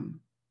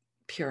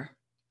pure?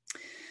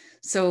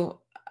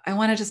 So I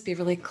want to just be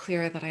really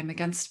clear that I'm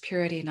against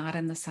purity, not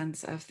in the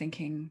sense of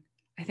thinking,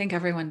 I think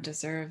everyone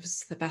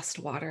deserves the best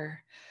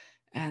water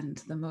and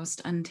the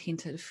most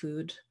untainted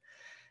food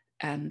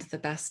and the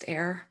best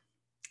air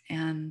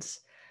and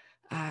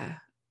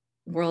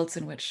worlds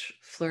in which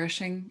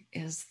flourishing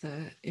is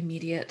the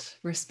immediate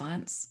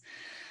response.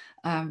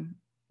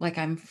 Like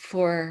I'm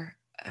for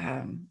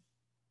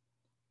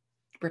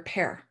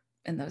repair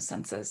in those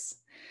senses.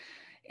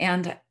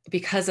 And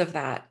because of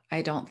that,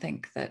 I don't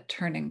think that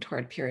turning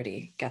toward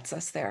purity gets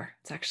us there.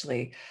 It's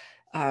actually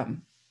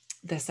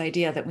this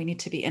idea that we need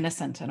to be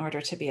innocent in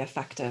order to be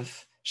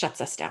effective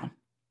shuts us down.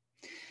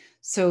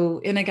 So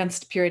in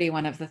Against Purity,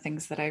 one of the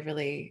things that I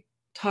really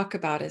talk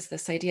about is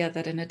this idea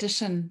that in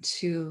addition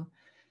to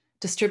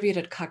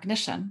distributed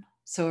cognition,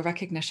 so a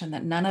recognition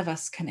that none of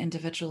us can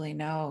individually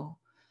know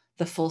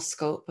the full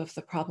scope of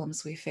the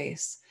problems we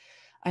face,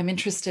 I'm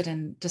interested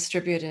in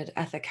distributed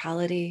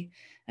ethicality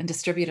and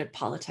distributed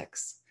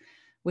politics,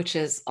 which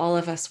is all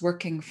of us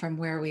working from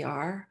where we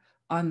are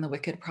on the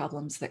wicked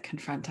problems that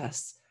confront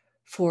us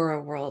for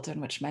a world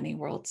in which many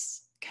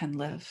worlds can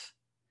live.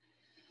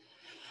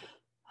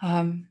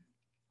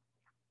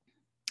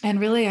 And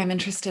really, I'm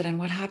interested in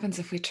what happens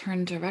if we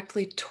turn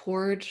directly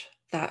toward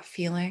that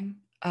feeling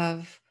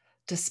of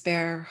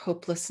despair,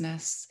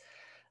 hopelessness.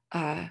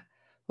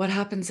 What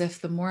happens if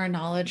the more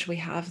knowledge we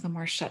have, the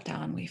more shut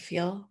down we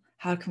feel?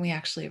 How can we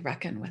actually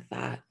reckon with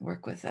that,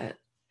 work with it?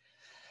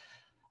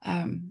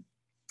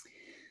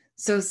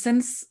 So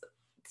since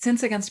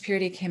Against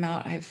Purity came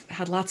out, I've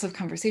had lots of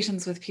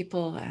conversations with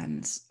people,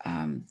 and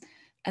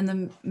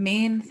the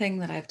main thing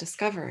that I've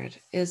discovered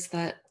is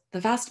that the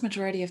vast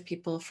majority of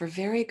people, for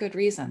very good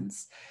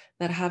reasons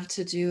that have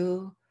to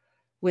do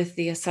with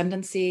the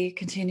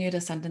continued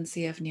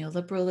ascendancy of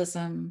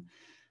neoliberalism,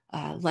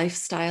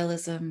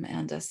 lifestyleism,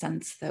 and a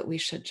sense that we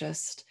should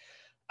just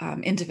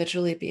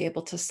individually be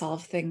able to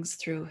solve things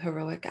through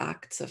heroic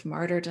acts of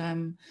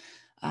martyrdom,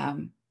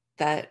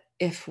 that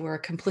if we're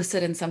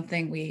complicit in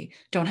something, we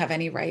don't have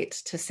any right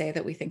to say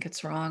that we think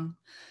it's wrong.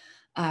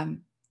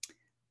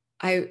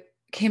 I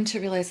came to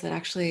realize that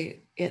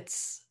actually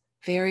it's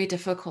very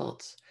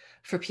difficult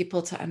for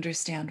people to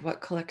understand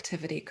what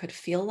collectivity could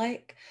feel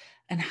like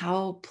and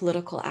how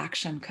political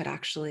action could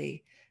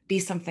actually be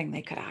something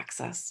they could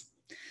access.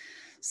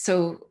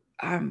 So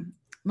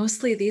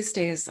mostly these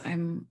days,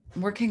 I'm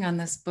working on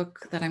this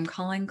book that I'm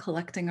calling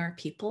Collecting Our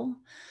People,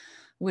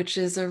 which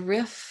is a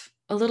riff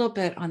a little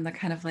bit on the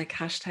kind of like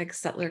hashtag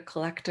settler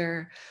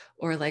collector,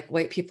 or like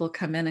white people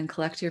come in and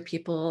collect your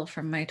people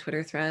from my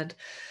Twitter thread.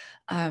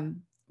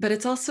 But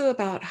it's also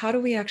about how do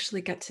we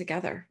actually get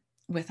together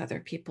with other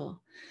people?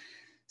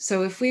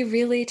 So if we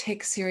really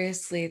take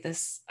seriously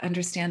this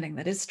understanding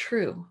that is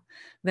true,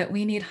 that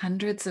we need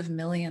hundreds of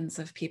millions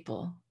of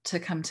people to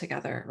come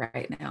together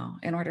right now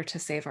in order to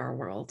save our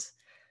world,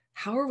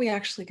 how are we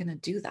actually going to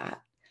do that?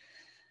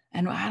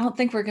 And I don't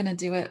think we're going to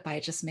do it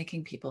by just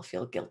making people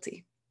feel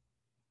guilty.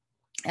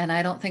 And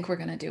I don't think we're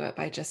going to do it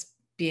by just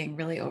being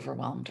really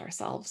overwhelmed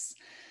ourselves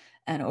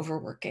and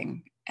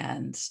overworking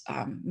and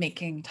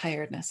making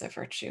tiredness a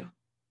virtue.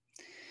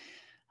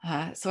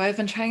 So I've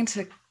been trying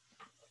to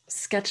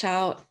sketch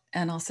out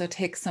and also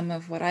take some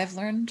of what I've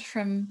learned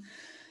from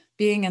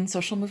being in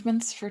social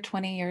movements for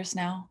 20 years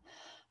now,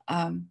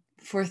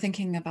 for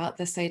thinking about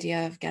this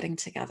idea of getting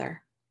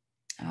together,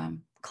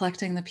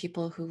 collecting the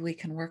people who we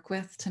can work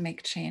with to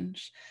make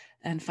change,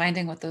 and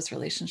finding what those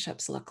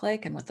relationships look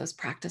like and what those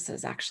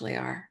practices actually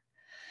are.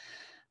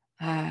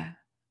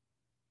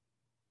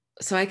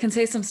 So I can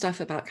say some stuff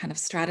about kind of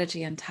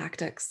strategy and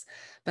tactics,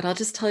 but I'll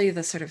just tell you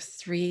the sort of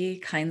 3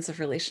 kinds of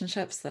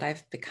relationships that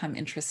I've become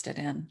interested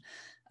in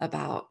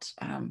about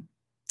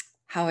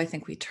how I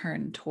think we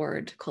turn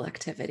toward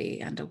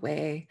collectivity and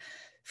away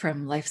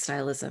from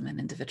lifestyleism and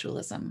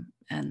individualism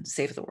and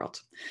save the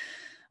world.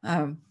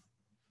 And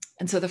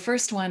so the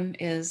first one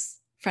is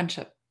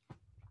friendship.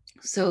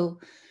 So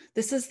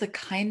this is the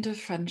kind of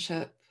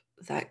friendship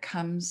that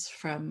comes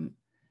from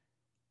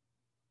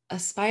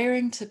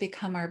aspiring to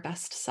become our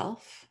best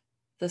self,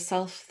 the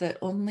self that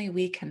only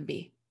we can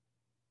be.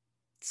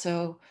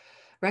 So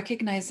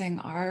recognizing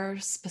our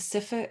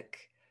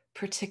specific,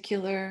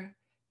 particular,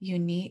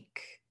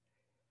 unique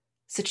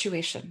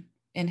situation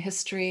in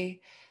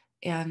history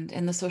and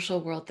in the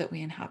social world that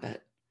we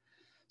inhabit.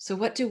 So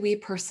what do we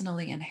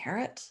personally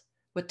inherit?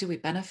 What do we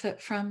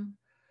benefit from?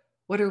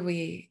 What are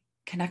we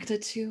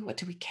connected to? What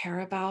do we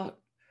care about?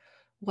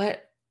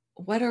 What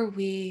are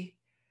we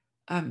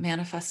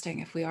manifesting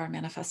if we are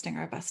manifesting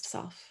our best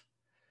self?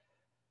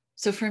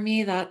 So for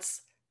me,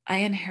 I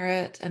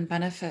inherit and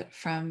benefit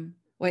from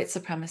white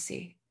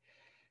supremacy,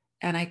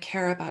 and I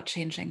care about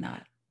changing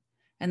that.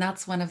 And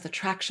that's one of the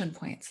traction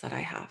points that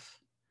I have.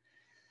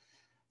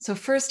 So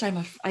first,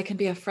 I can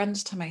be a friend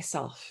to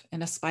myself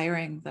in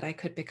aspiring that I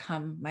could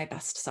become my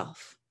best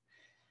self.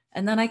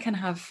 And then I can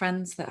have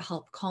friends that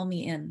help call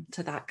me in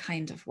to that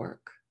kind of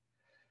work,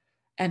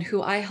 and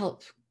who I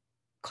help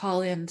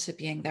call into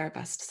being their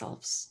best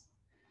selves.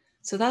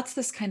 So that's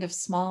this kind of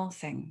small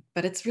thing,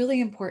 but it's really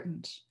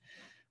important.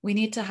 We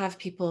need to have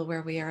people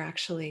where we are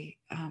actually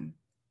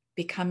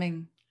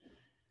becoming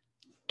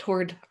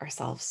toward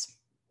ourselves.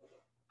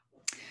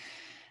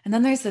 And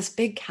then there's this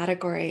big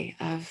category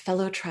of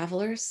fellow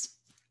travelers,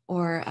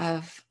 or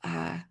of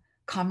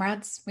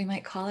comrades, we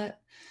might call it.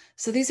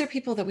 So these are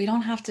people that we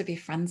don't have to be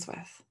friends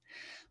with,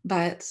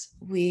 but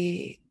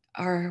we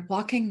are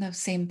walking the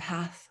same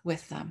path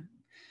with them.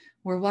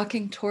 We're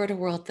walking toward a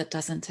world that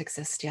doesn't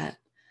exist yet,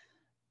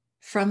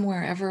 from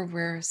wherever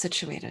we're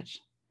situated.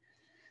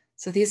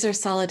 So these are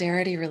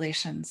solidarity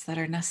relations that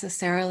are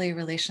necessarily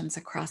relations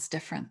across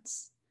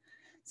difference.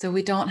 So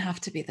we don't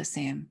have to be the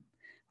same.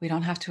 We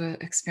don't have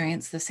to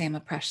experience the same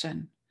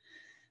oppression.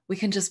 We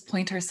can just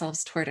point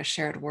ourselves toward a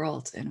shared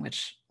world in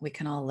which we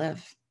can all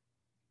live.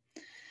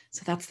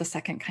 So that's the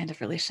second kind of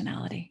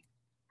relationality.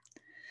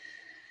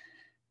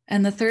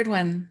 And the third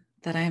one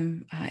that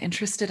I'm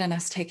interested in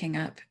us taking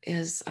up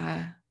is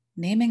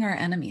naming our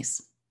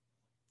enemies.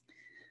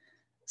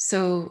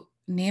 So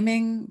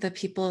naming the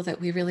people that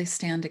we really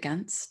stand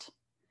against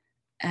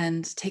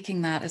and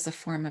taking that as a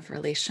form of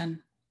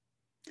relation.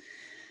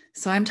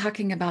 So I'm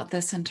talking about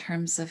this in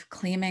terms of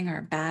claiming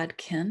our bad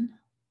kin.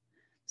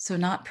 So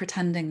not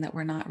pretending that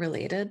we're not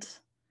related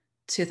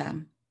to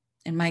them.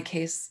 In my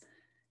case,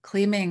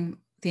 claiming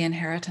the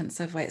inheritance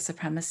of white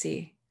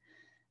supremacy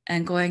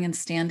and going and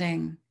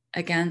standing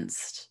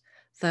against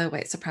the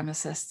white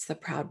supremacists, the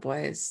Proud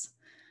Boys,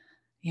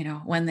 you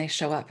know, when they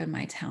show up in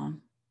my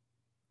town.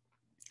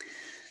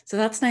 So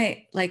that's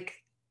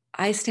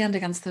I stand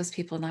against those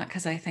people, not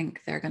because I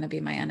think they're going to be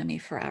my enemy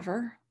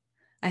forever.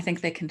 I think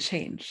they can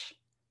change.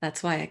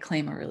 That's why I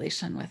claim a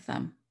relation with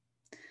them,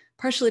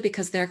 partially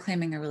because they're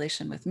claiming a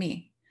relation with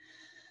me.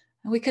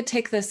 And we could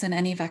take this in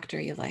any vector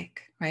you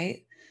like,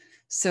 right?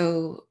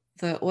 So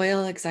the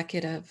oil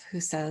executive who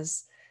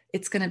says,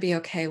 it's going to be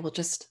okay, we'll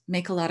just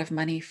make a lot of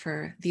money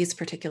for these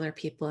particular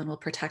people and we'll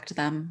protect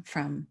them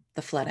from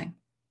the flooding,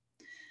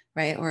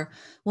 right? Or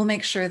we'll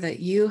make sure that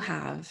you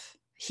have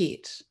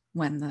heat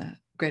when the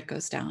grid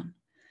goes down,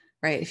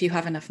 right? If you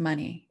have enough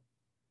money,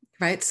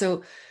 right?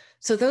 So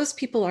those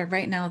people are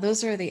right now,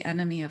 those are the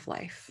enemy of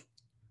life.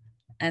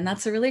 And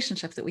that's a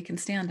relationship that we can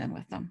stand in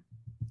with them.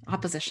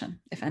 Opposition,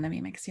 if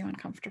enemy makes you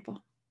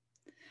uncomfortable.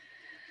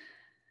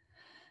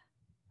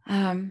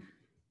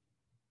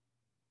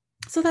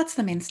 So that's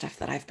the main stuff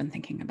that I've been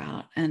thinking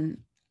about. And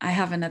I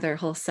have another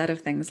whole set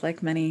of things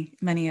like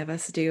many of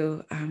us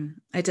do.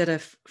 I did a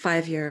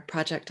 5-year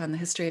project on the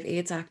history of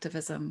AIDS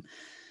activism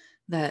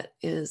that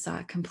is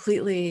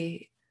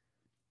completely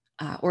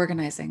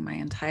organizing my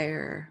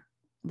entire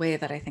way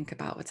that I think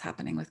about what's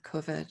happening with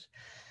COVID.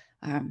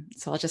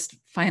 So I'll just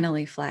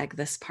finally flag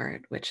this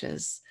part, which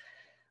is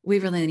we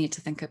really need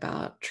to think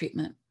about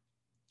treatment,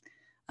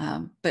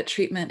 but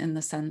treatment in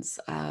the sense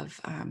of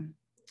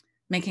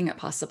making it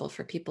possible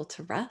for people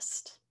to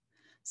rest.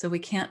 So we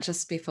can't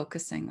just be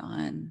focusing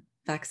on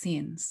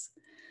vaccines.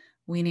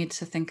 We need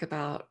to think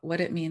about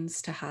what it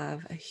means to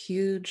have a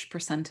huge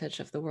percentage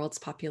of the world's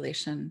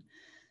population,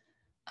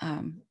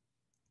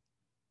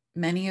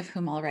 many of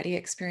whom already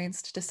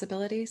experienced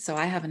disability. So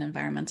I have an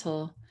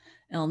environmental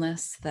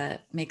illness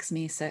that makes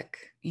me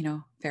sick, you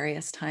know,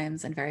 various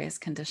times and various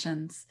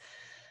conditions.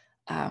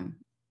 And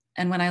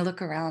when I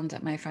look around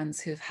at my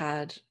friends who've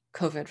had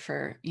COVID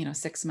for,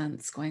 6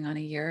 months, going on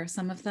a year,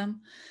 some of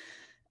them,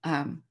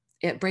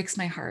 it breaks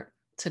my heart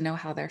to know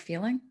how they're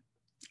feeling.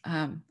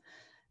 And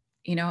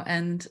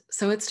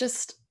so it's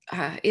just,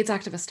 AIDS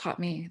activists taught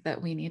me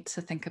that we need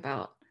to think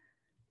about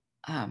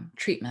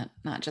treatment,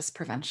 not just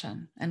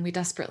prevention. And we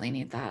desperately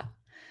need that.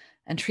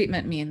 And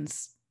treatment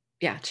means,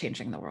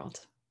 changing the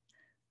world,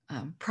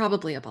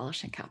 probably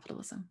abolishing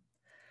capitalism.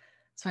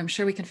 So I'm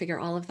sure we can figure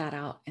all of that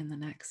out in the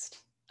next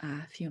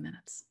few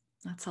minutes.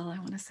 That's all I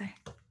want to say.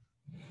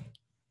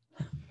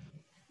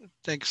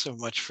 Thanks so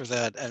much for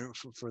that, and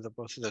for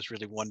both of those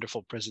really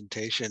wonderful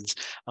presentations.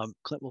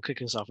 Clint will kick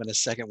us off in a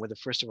second with the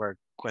first of our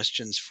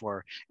questions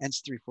for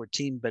ANS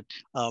 314. But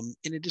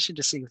in addition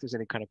to seeing if there's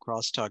any kind of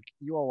crosstalk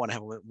you all want to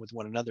have with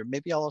one another,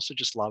 maybe I'll also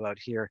just lob out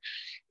here,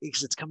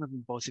 because it's come up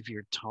in both of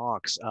your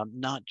talks,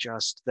 not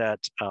just that,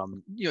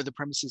 the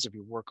premises of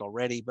your work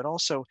already, but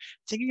also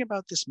thinking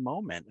about this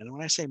moment. And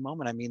when I say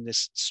moment, I mean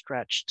this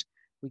stretched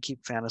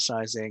keep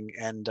fantasizing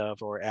end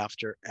of or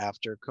after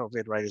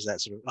COVID, right? Is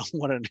that sort of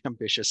what an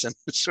ambitious and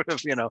sort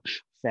of, you know,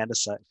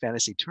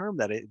 fantasy term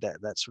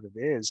that sort of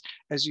is.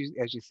 As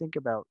you think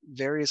about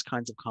various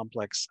kinds of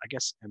complex, I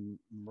guess,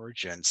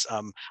 emergence.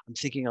 I'm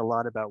thinking a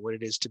lot about what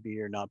it is to be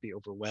or not be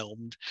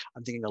overwhelmed.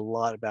 I'm thinking a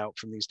lot about,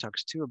 from these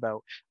talks too,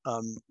 about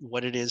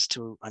what it is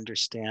to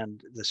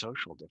understand the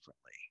social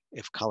differently,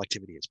 if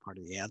collectivity is part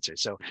of the answer.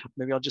 So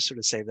maybe I'll just sort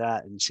of say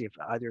that and see if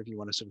either of you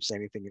want to sort of say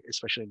anything,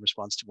 especially in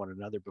response to one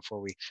another, before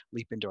we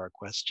leap into our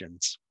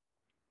questions.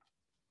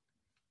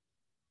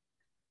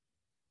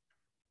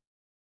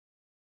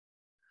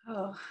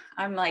 Oh,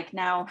 I'm like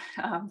now,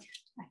 I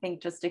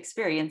think just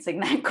experiencing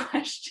that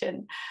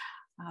question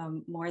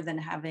more than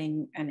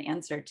having an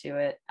answer to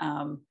it.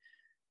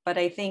 But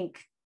I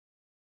think,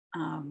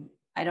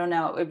 I don't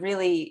know,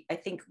 I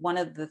think one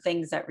of the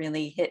things that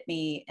really hit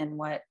me in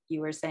what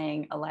you were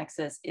saying,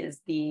 Alexis,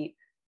 is the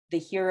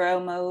hero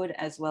mode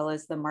as well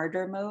as the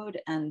martyr mode.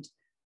 And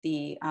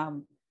I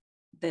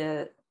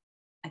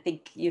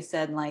think you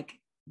said like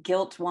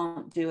guilt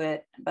won't do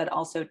it, but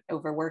also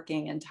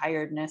overworking and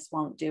tiredness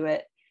won't do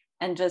it.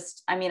 And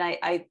just, I mean,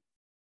 I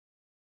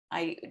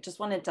just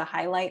wanted to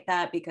highlight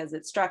that because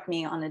it struck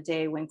me on a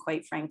day when,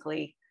 quite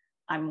frankly,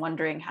 I'm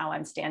wondering how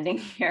I'm standing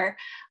here,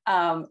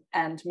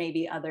 and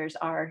maybe others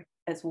are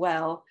as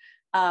well.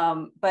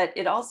 But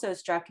it also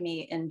struck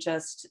me in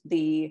just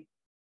the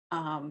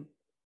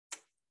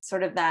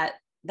sort of that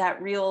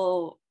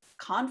real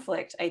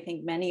conflict I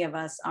think many of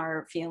us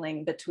are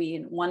feeling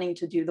between wanting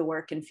to do the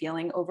work and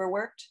feeling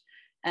overworked,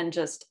 and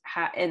just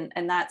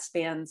and that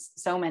spans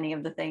so many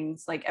of the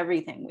things, like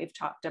everything we've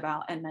talked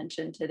about and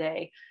mentioned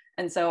today.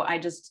 And so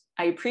I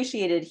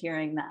appreciated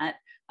hearing that,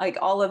 like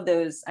all of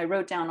those, I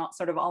wrote down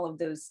sort of all of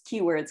those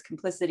keywords: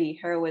 complicity,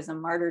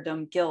 heroism,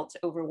 martyrdom, guilt,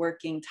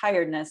 overworking,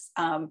 tiredness,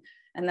 and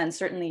then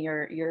certainly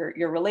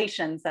your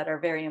relations that are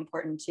very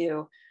important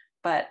too.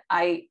 But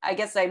I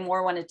guess I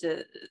more wanted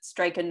to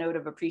strike a note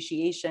of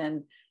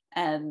appreciation,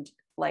 and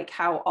like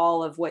how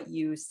all of what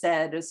you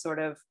said is sort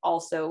of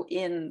also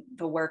in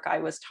the work I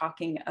was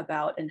talking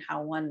about, and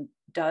how one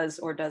does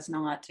or does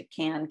not,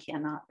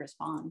 cannot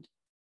respond.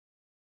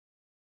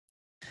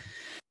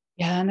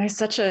 Yeah, and there's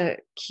such a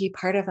key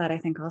part of that, I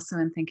think, also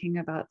in thinking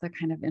about the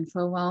kind of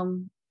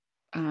infowhelm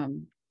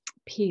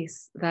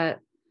piece that,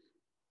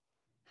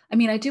 I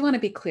mean, I do want to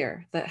be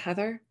clear that,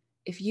 Heather,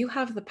 if you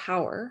have the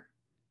power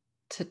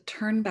to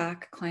turn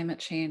back climate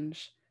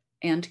change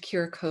and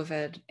cure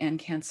COVID and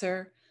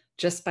cancer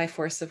just by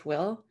force of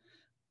will,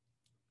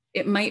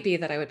 it might be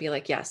that I would be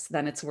like, yes,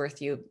 then it's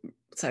worth you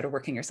sort of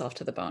working yourself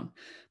to the bone.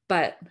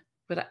 But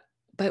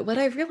what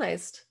I've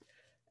realized,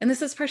 and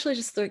this is partially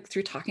just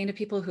through talking to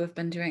people who have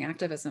been doing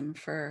activism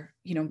for,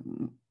 you know,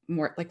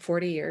 more like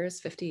 40 years,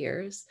 50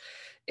 years,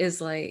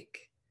 is like,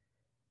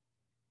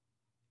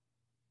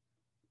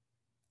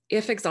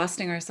 if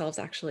exhausting ourselves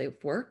actually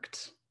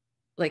worked,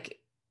 like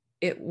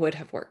it would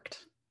have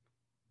worked.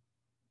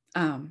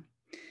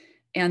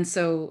 And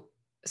so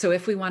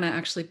if we want to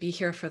actually be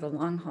here for the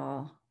long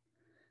haul,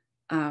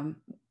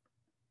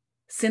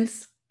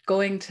 since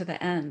going to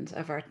the end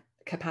of our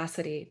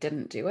capacity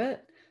didn't do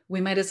it,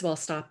 we might as well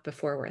stop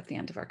before we're at the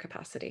end of our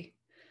capacity.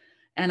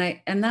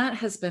 And that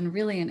has been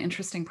really an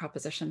interesting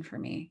proposition for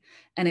me.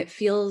 And it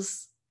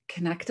feels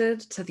connected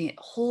to the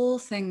whole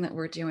thing that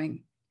we're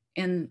doing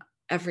in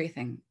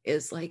everything,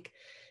 is like,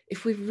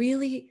 if we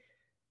really,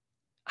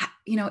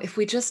 you know, if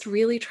we just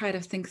really try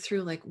to think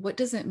through, like, what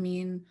does it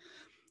mean?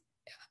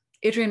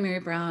 Adrienne Mary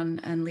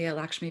Brown and Leah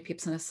Lakshmi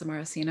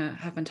Samarasinha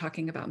have been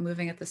talking about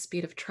moving at the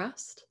speed of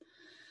trust.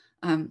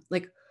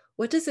 Like,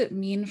 what does it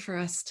mean for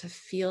us to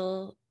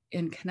feel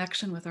in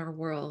connection with our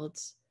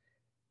worlds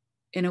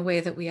in a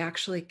way that we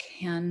actually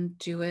can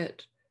do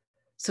it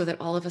so that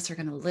all of us are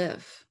going to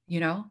live, you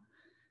know?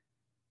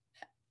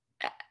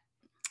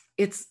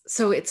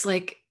 It's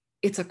like,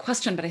 it's a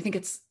question, but I think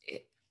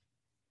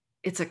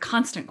it's a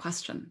constant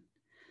question.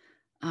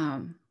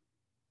 Yeah,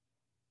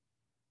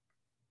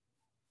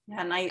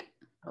 and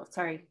oh,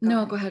 sorry.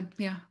 No, go ahead.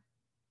 Yeah.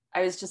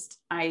 I was just,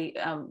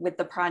 with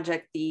the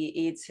project,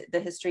 the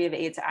history of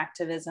AIDS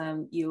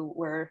activism, you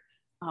were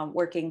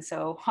working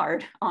so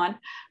hard on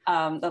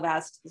the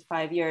last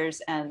 5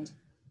 years. And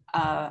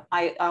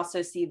I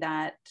also see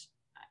that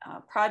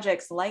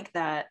projects like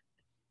that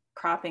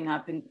cropping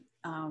up in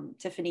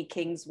Tiffany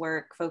King's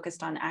work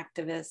focused on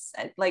activists.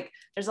 Like,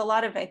 there's a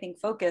lot of, I think,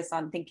 focus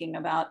on thinking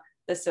about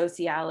the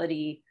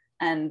sociality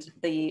and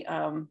the,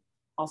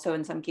 also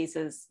in some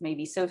cases,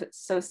 maybe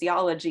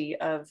sociology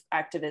of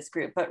activist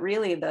group, but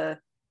really the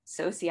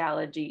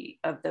sociology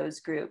of those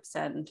groups.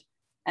 And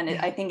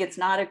I think it's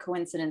not a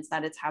coincidence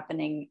that it's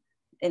happening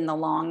in the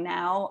long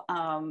now.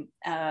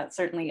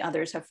 Certainly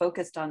others have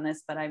focused on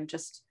this, but I'm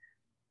just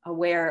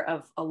aware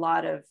of a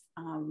lot of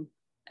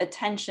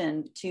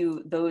attention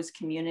to those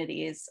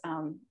communities.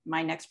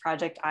 My next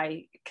project,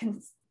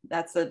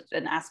 that's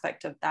an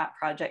aspect of that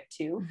project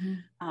too.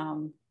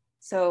 Mm-hmm.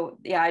 So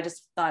yeah, I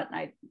just thought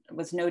I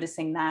was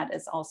noticing that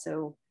as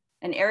also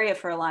an area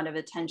for a lot of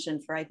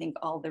attention for, I think,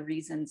 all the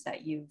reasons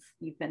that you've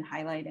been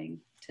highlighting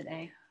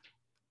today.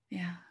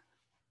 Yeah.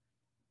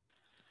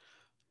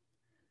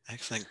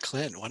 Excellent.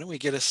 Clint, why don't we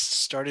get us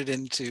started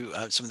into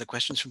some of the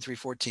questions from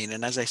 314.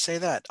 And as I say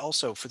that,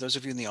 also for those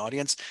of you in the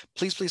audience,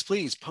 please, please,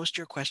 please post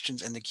your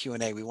questions in the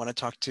Q&A. We want to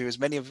talk to as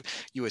many of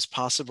you as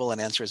possible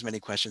and answer as many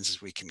questions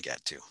as we can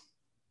get to.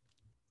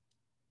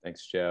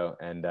 Thanks, Joe.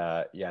 And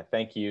yeah,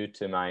 thank you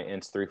to my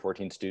INS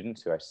 314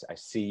 students who I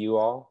see you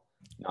all,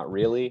 not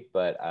really,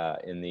 but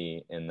in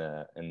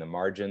the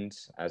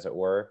margins, as it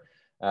were.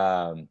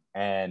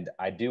 And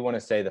I do want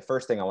to say the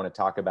first thing I want to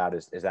talk about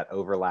is that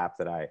overlap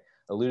that I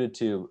alluded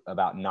to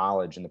about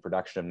knowledge and the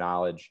production of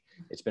knowledge.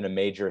 It's been a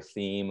major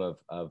theme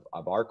of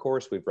our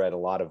course. We've read a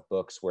lot of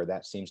books where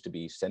that seems to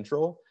be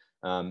central.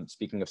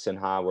 Speaking of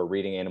Sinha, we're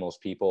reading Animals,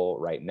 People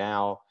right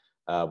now.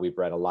 We've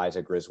read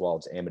Eliza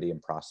Griswold's Amity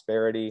and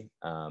Prosperity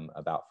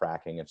about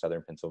fracking in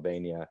Southern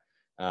Pennsylvania.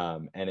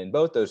 And in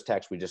both those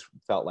texts, we just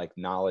felt like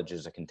knowledge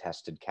is a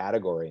contested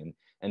category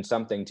and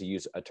something, to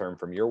use a term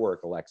from your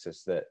work,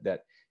 Alexis,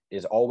 that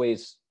is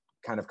always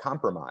kind of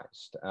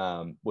compromised,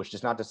 which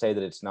is not to say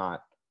that it's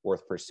not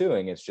worth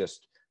pursuing. It's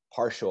just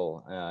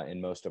partial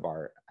in most of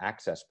our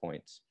access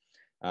points.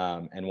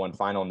 And one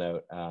final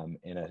note,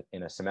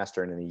 in a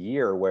semester and in a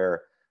year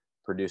where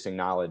producing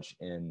knowledge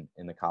in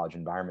the college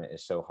environment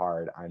is so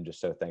hard, I'm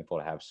just so thankful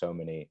to have so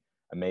many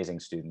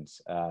amazing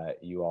students.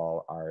 You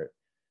all are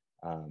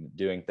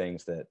doing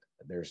things that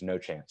there's no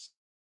chance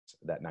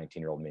that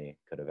 19-year-old me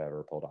could have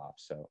ever pulled off.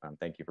 So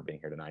thank you for being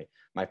here tonight.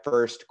 My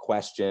first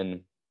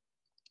question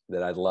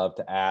that I'd love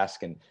to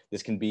ask, and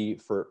this can be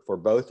for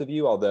both of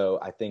you, although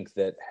I think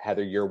that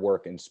Heather, your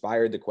work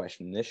inspired the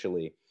question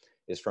initially,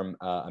 is from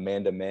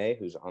Amanda May,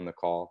 who's on the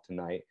call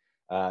tonight.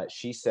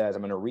 She says,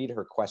 I'm going to read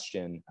her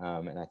question,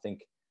 and I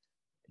think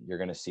you're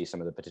going to see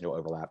some of the potential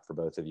overlap for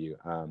both of you.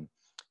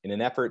 In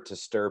an effort to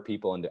stir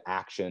people into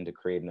action to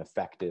create an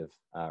effective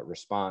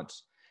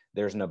response,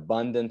 there's an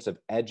abundance of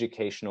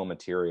educational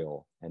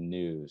material and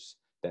news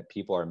that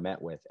people are met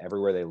with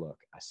everywhere they look,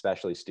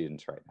 especially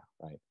students right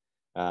now, right?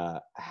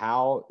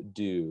 How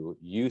do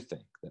you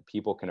think that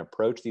people can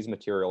approach these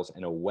materials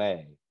in a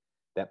way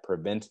that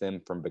prevents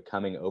them from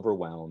becoming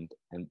overwhelmed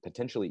and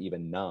potentially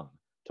even numb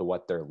to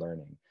what they're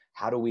learning?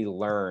 How do we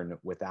learn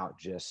without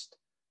just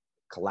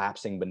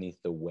collapsing beneath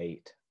the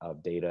weight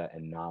of data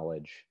and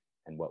knowledge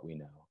and what we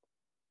know?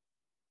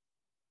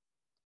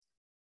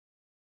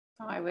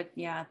 Oh, I would,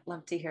 yeah,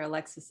 love to hear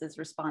Alexis's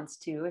response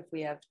too, if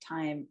we have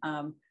time.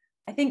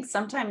 I think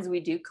sometimes we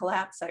do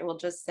collapse, I will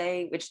just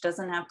say, which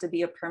doesn't have to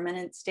be a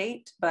permanent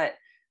state, but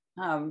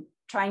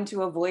trying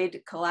to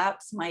avoid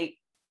collapse might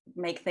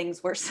make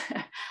things worse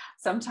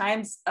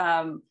sometimes,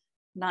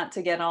 not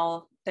to get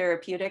all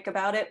therapeutic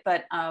about it.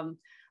 But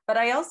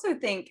I also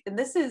think, and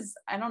this is,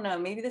 I don't know,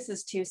 maybe this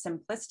is too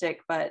simplistic,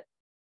 but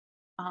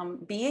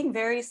being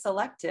very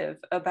selective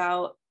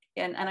about,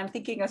 and I'm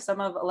thinking of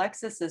some of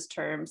Alexis's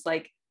terms,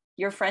 like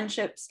your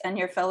friendships and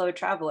your fellow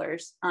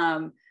travelers.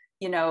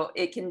 You know,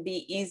 it can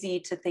be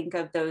easy to think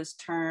of those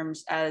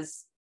terms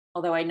as,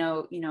 although I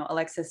know, you know,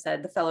 Alexis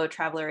said the fellow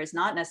traveler is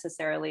not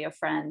necessarily a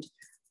friend,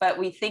 but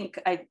we think,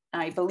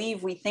 I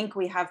believe we think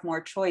we have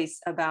more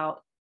choice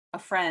about a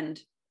friend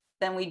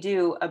than we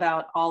do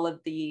about all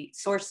of the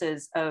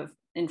sources of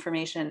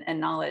information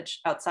and knowledge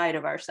outside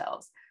of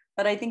ourselves.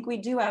 But I think we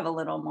do have a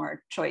little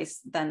more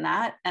choice than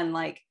that. And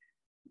like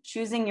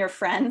choosing your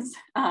friends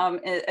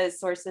as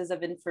sources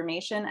of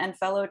information and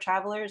fellow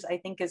travelers, I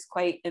think is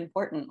quite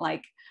important.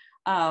 Like,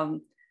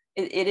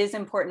 it is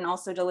important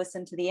also to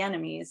listen to the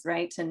enemies,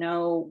 right? To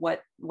know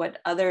what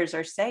others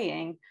are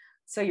saying,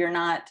 so you're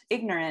not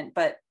ignorant,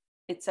 but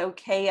it's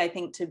okay, I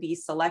think, to be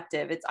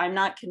selective. I'm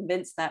not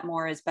convinced that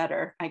more is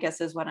better, I guess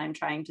is what I'm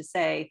trying to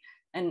say.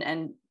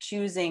 And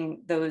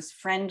choosing those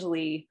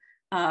friendly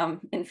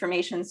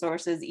information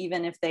sources,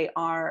 even if they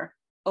are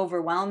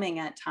overwhelming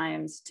at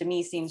times, to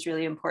me seems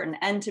really important.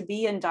 And to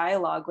be in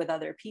dialogue with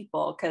other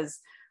people, because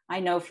I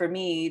know for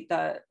me,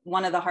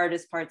 one of the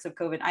hardest parts of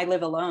COVID, I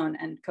live alone,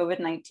 and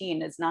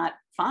COVID-19 is not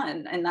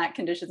fun in that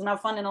condition. It's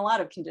not fun in a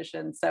lot of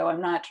conditions. So I'm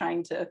not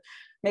trying to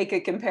make a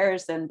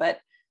comparison, but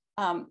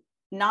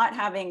not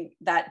having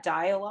that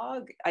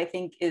dialogue, I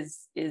think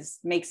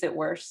makes it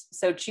worse.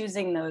 So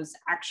choosing those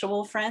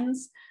actual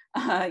friends,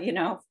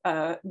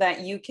 that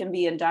you can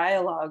be in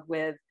dialogue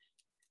with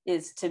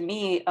is, to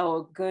me,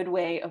 a good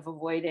way of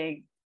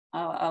avoiding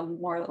a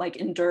more like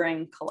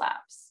enduring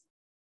collapse.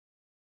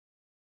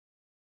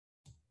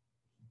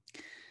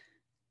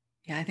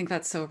 Yeah, I think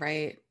that's so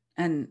right.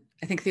 And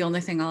I think the only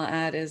thing I'll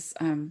add is,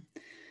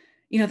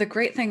 the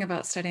great thing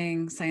about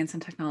studying science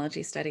and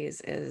technology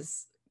studies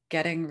is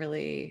getting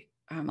really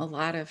a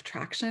lot of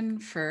traction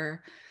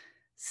for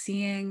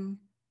seeing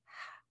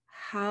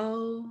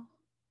how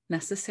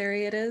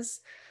necessary it is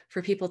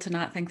for people to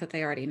not think that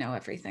they already know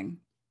everything,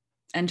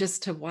 and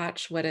just to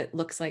watch what it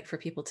looks like for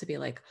people to be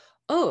like,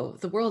 oh,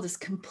 the world is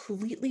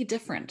completely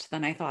different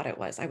than I thought it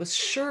was. I was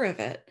sure of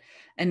it,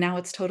 and now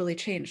it's totally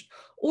changed.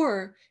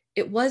 Or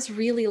it was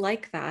really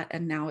like that,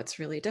 and now it's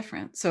really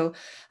different. So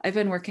I've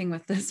been working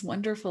with this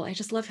wonderful, I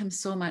just love him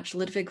so much,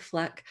 Ludwig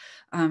Fleck.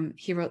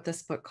 He wrote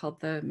this book called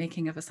The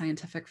Making of a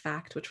Scientific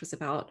Fact, which was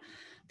about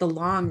the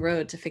long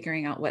road to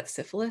figuring out what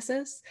syphilis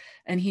is.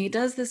 And he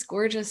does this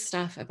gorgeous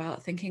stuff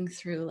about thinking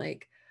through,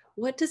 like,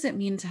 what does it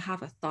mean to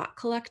have a thought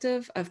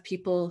collective of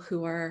people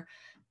who are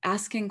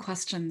asking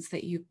questions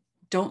that you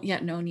don't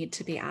yet know need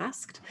to be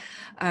asked.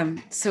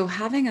 So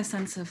having a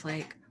sense of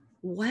like,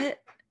 what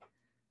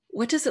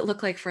does it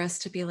look like for us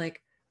to be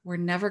like, we're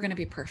never going to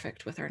be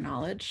perfect with our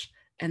knowledge,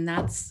 and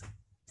that's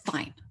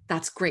fine.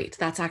 That's great.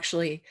 That's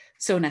actually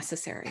so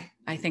necessary.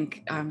 I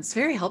think it's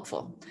very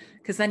helpful,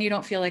 because then you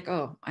don't feel like,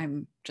 oh,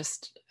 I'm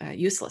just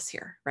useless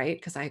here, right?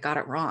 Because I got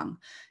it wrong.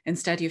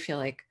 Instead, you feel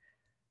like,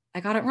 I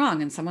got it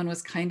wrong, and someone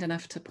was kind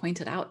enough to point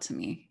it out to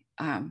me.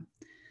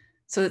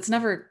 So it's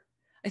never,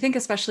 I think,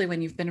 especially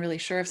when you've been really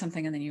sure of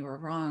something and then you were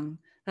wrong,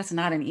 that's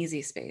not an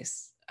easy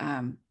space.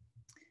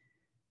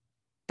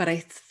 But I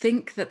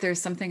think that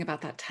there's something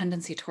about that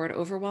tendency toward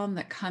overwhelm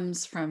that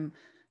comes from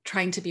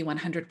trying to be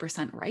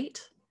 100% right.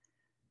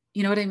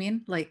 You know what I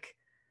mean? Like,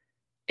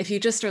 if you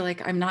just are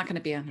like, I'm not going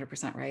to be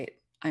 100% right,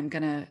 I'm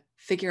going to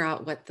figure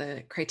out what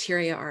the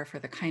criteria are for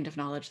the kind of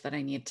knowledge that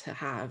I need to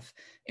have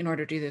in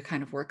order to do the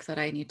kind of work that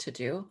I need to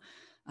do.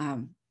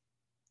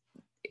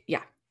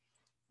 Yeah.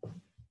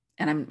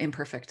 And I'm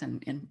imperfect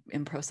and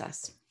in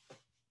process.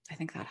 I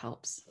think that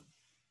helps.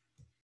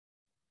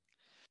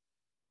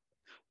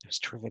 That's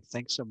terrific.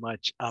 Thanks so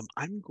much.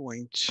 I'm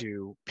going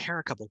to pair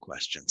a couple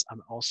questions.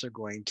 I'm also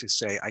going to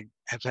say I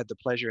have had the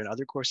pleasure in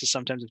other courses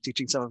sometimes of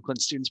teaching some of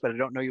Clint's students, but I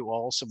don't know you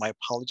all, so my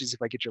apologies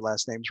if I get your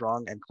last names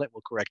wrong, and Clint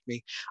will correct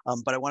me.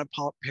 But I want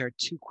to pair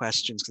two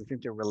questions because I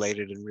think they're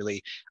related and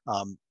really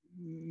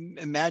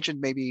imagined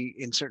maybe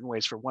in certain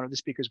ways for one of the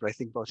speakers, but I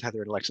think both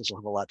Heather and Alexis will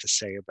have a lot to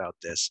say about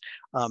this.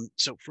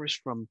 So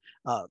first from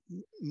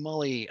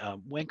Molly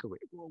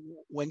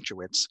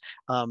Wenkiewicz.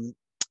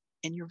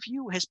 In your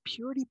view, has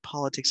purity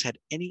politics had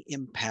any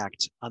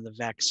impact on the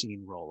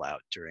vaccine rollout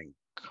during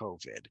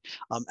COVID?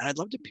 And I'd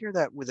love to pair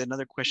that with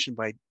another question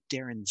by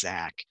Darren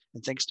Zach.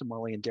 And thanks to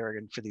Molly and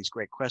Darren for these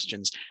great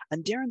questions.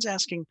 And Darren's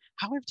asking,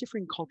 how have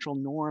different cultural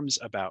norms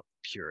about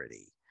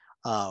purity,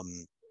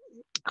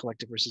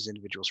 collective versus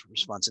individual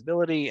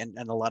responsibility, and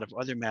a lot of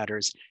other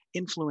matters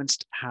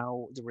influenced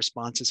how the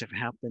responses have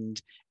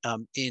happened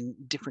in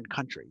different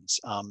countries,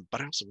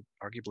 but also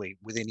arguably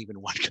within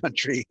even one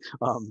country,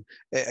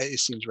 it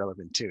seems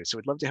relevant too. So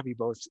we'd love to have you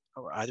both,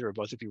 or either or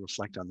both of you,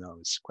 reflect on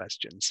those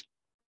questions.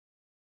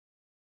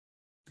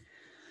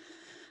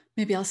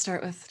 Maybe I'll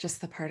start with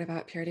just the part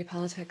about purity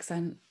politics.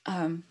 And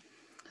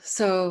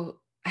so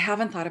I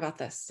haven't thought about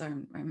this. So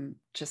I'm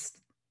just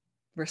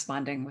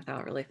responding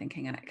without really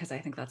thinking in it, because I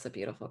think that's a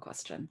beautiful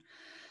question.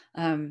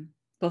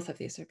 Both of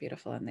these are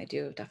beautiful, and they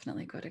do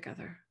definitely go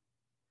together.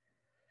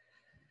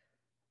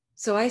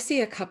 So I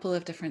see a couple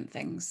of different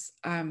things.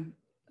 The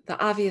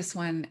obvious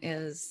one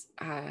is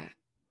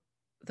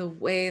the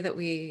way that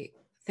we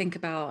think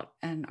about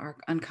and are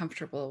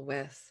uncomfortable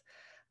with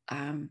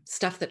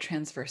stuff that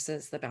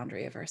transverses the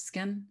boundary of our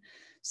skin.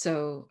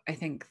 So I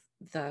think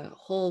the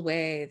whole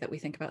way that we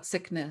think about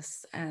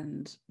sickness,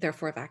 and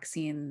therefore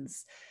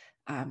vaccines,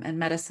 and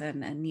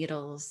medicine and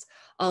needles,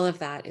 all of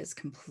that is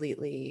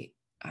completely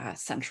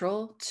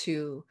central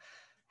to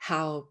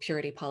how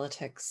purity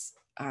politics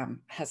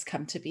has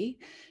come to be,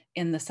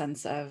 in the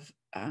sense of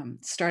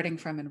starting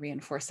from and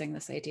reinforcing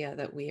this idea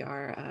that we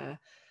are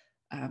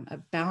a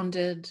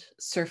bounded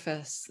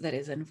surface that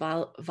is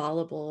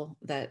inviolable,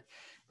 that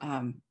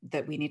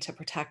we need to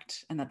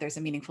protect, and that there's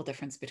a meaningful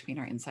difference between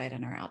our inside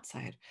and our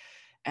outside.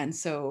 And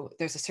so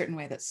there's a certain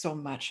way that so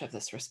much of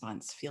this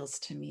response feels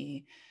to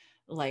me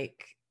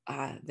like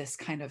this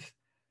kind of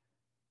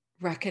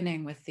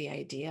reckoning with the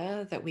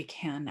idea that we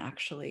can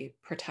actually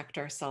protect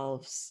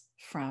ourselves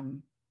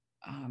from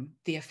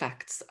the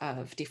effects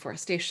of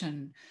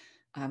deforestation,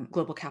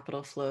 global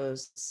capital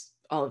flows,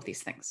 all of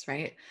these things,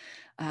 right?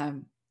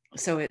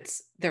 So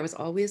there was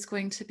always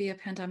going to be a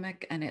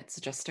pandemic, and it's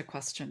just a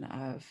question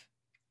of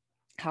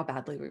how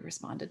badly we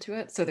responded to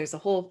it. So there's a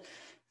whole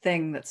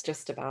thing that's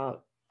just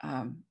about,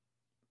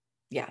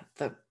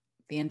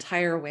 the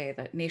entire way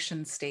that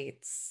nation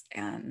states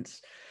and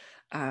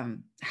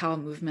how a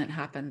movement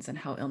happens and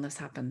how illness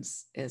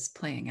happens is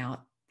playing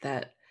out,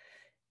 that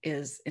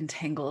is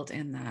entangled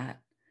in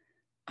that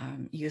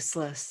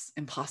useless,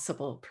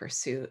 impossible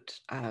pursuit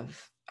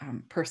of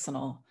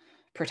personal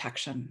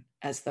protection,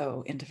 as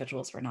though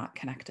individuals were not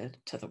connected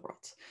to the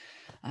world.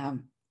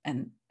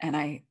 And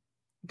I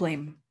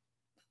blame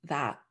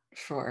that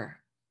for,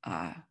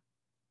 I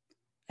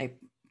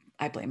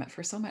blame it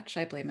for so much.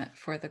 I blame it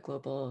for the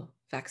global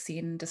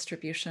vaccine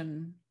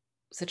distribution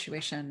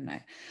situation.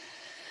 And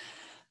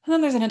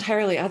then there's an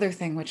entirely other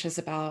thing, which is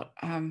about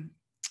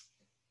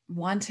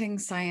wanting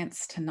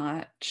science to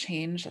not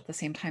change at the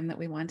same time that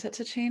we want it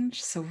to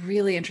change. So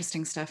really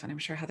interesting stuff. And I'm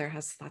sure Heather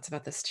has thoughts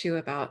about this too,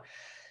 about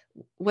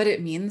what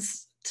it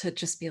means to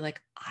just be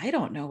like, I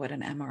don't know what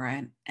an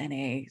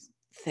mRNA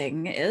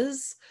thing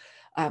is.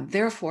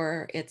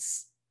 Therefore,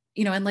 it's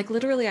you know, and like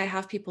literally I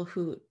have people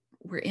who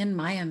were in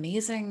my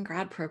amazing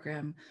grad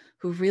program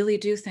who really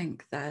do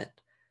think that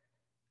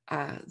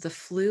the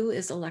flu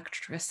is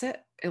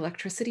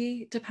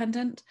electricity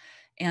dependent,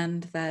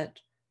 and that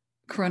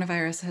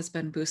coronavirus has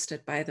been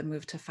boosted by the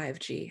move to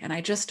 5G. And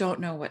I just don't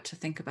know what to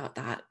think about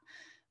that.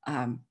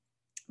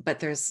 But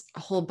there's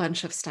a whole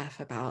bunch of stuff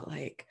about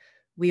like,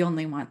 we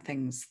only want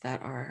things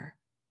that are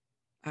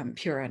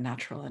pure and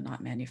natural and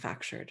not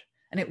manufactured.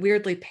 And it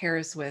weirdly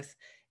pairs with,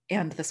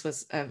 and this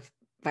was a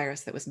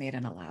virus that was made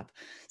in a lab.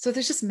 So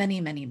there's just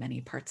many, many,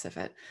 many parts of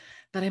it.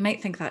 But I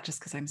might think that just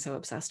because I'm so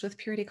obsessed with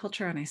purity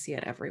culture and I see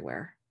it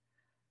everywhere.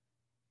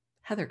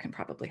 Heather can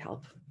probably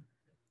help.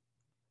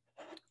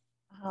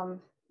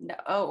 No,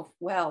 oh,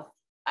 well,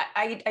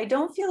 I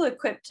don't feel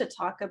equipped to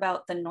talk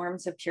about the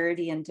norms of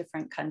purity in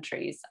different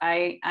countries.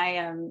 I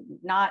am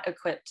not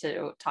equipped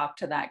to talk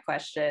to that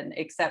question,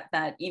 except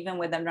that even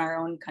within our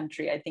own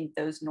country, I think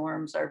those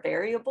norms are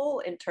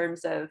variable in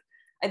terms of,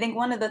 I think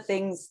one of the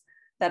things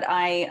that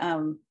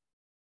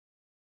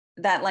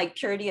that like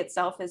purity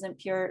itself isn't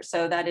pure.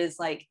 So that is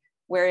like,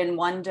 where in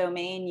one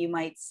domain you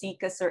might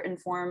seek a certain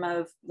form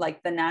of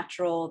like the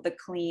natural, the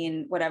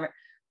clean, whatever.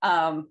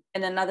 In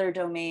another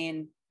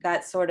domain,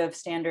 that sort of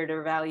standard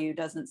or value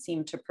doesn't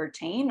seem to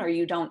pertain, or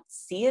you don't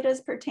see it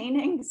as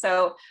pertaining.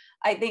 So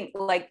I think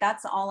like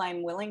that's all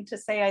I'm willing to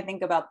say, I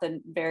think, about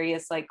the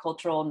various like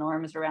cultural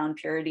norms around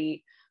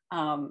purity,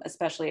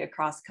 especially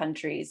across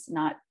countries,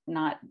 not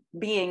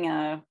being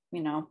a,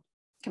 you know,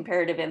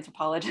 comparative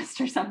anthropologist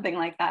or something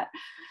like that.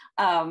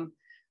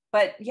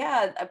 But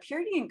yeah, a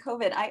purity in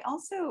COVID, I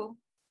also,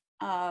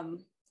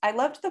 I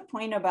loved the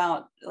point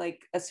about like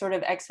a sort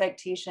of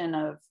expectation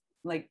of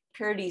like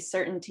purity,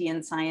 certainty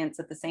in science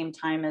at the same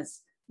time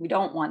as we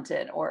don't want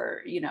it, or,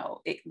 you know,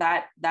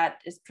 that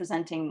is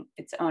presenting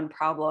its own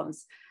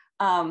problems.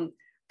 But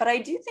I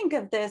do think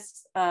of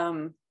this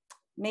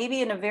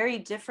maybe in a very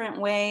different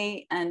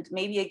way, and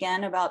maybe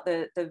again about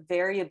the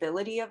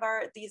variability of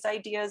these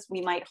ideas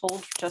we might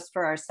hold just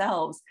for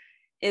ourselves,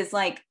 is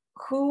like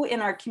who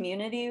in our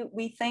community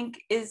we think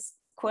is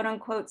quote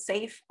unquote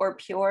safe or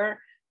pure,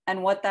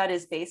 and what that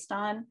is based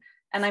on.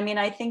 And I mean,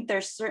 I think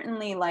there's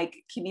certainly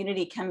like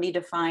community can be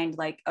defined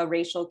like a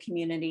racial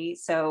community.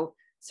 So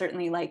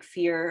certainly like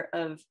fear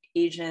of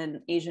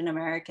Asian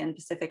American,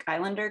 Pacific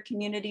Islander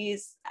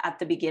communities at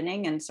the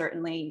beginning, and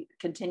certainly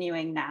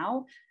continuing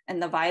now,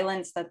 and the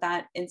violence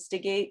that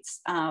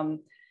instigates.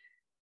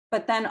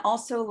 But then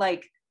also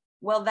like,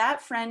 well,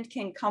 that friend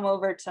can come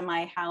over to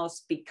my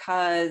house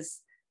because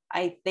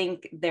I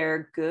think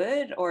they're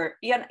good, or,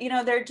 you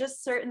know, there are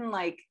just certain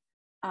like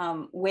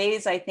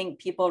ways I think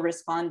people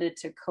responded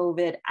to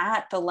COVID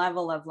at the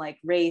level of like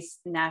race,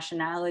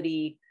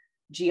 nationality,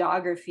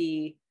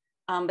 geography,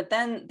 but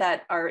then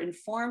that are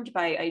informed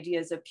by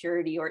ideas of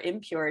purity or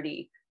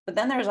impurity. But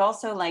then there's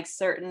also like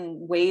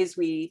certain ways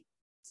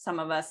some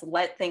of us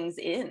let things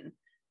in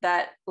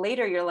that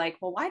later you're like,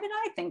 well, why did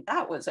I think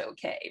that was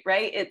okay,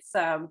 right? It's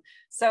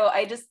so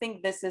I just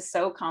think this is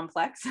so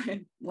complex,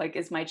 like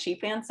is my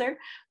cheap answer,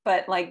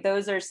 but like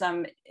those are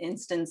some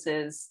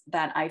instances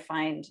that I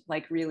find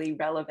like really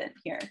relevant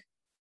here.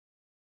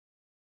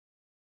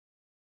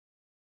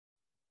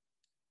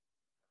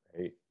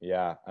 Great.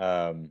 Yeah.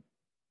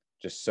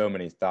 Just so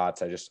many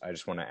thoughts. I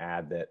just want to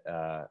add that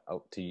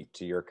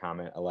to your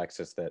comment,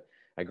 Alexis, that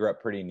I grew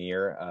up pretty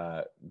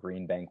near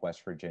Green Bank,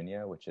 West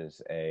Virginia, which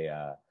is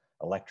a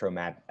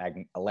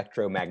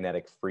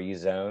electromagnetic free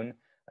zone.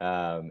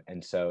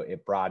 And so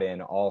it brought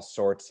in all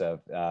sorts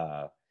of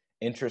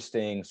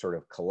interesting sort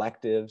of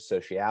collective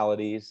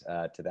socialities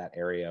to that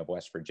area of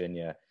West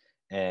Virginia.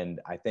 And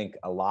I think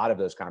a lot of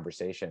those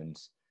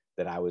conversations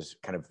that I was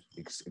kind of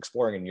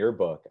exploring in your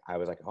book, I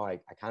was like, oh,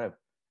 I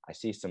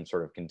see some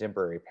sort of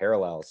contemporary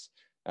parallels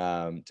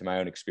to my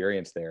own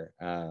experience there.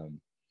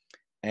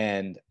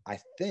 And I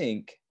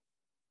think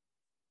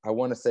I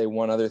want to say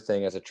one other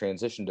thing as a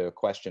transition to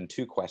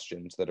two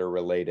questions that are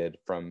related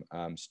from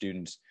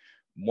students.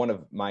 One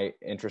of my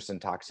interests in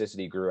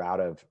toxicity grew out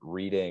of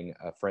reading,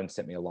 a friend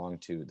sent me along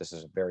to, this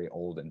is a very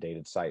old and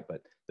dated site,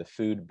 but the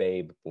Food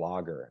Babe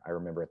blogger. I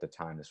remember at the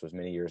time, this was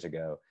many years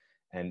ago,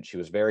 and she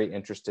was very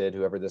interested,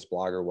 whoever this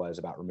blogger was,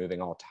 about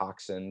removing all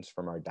toxins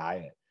from our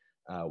diet,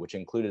 which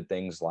included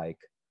things like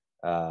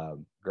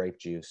grape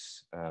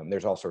juice.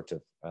 There's all sorts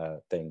of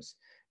things.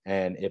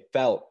 And it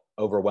felt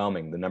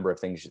overwhelming, the number of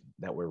things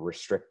that were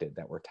restricted,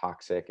 that were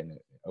toxic, and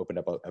it opened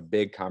up a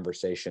big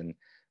conversation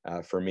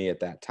for me at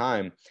that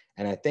time.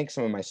 And I think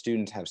some of my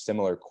students have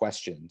similar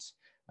questions,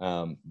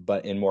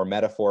 but in more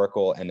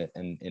metaphorical and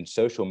in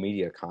social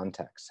media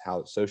contexts,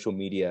 how social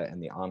media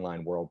and the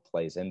online world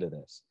plays into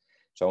this.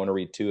 So I want to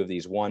read two of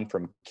these. One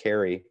from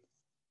Carrie.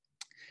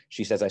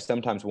 She says, I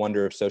sometimes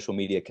wonder if social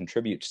media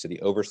contributes to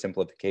the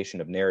oversimplification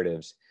of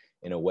narratives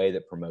in a way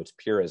that promotes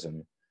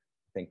purism.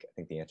 I think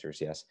the answer is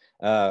yes.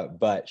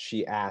 But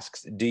she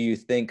asks, do you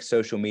think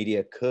social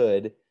media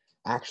could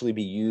actually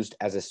be used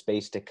as a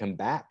space to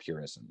combat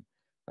purism?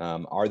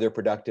 Are there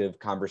productive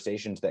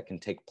conversations that can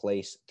take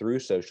place through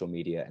social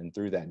media and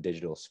through that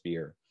digital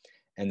sphere?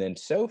 And then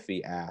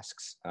Sophie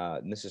asks,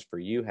 and this is for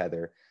you,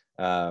 Heather,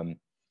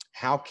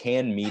 how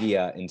can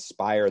media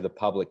inspire the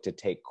public to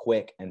take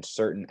quick and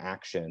certain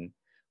action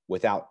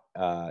without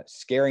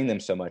scaring them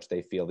so much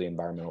they feel the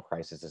environmental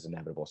crisis is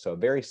inevitable? So a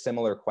very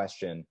similar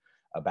question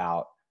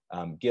about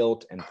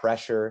guilt and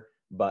pressure,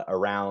 but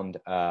around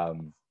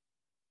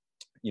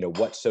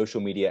what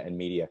social media and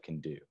media can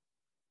do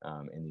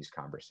in these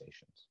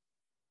conversations.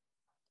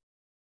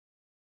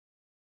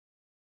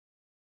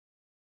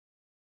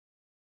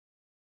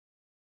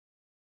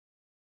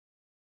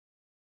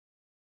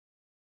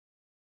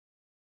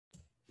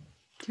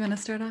 Do you want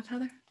to start off,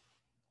 Heather?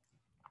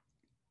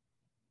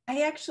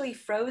 I actually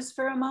froze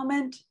for a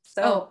moment.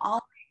 So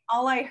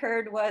all I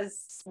heard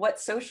was what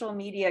social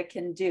media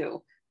can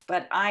do,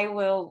 but I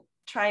will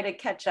try to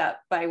catch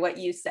up by what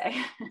you say.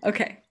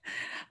 Okay.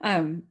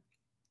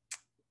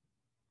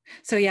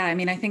 So yeah, I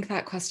mean, I think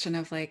that question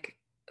of like,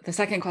 the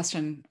second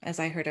question, as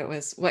I heard it,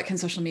 was what can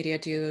social media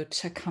do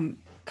to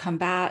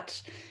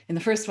combat, in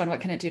the first one,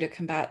 what can it do to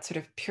combat sort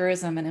of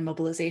purism and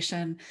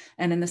immobilization?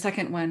 And in the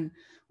second one,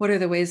 what are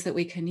the ways that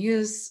we can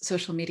use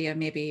social media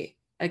maybe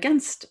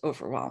against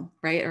overwhelm,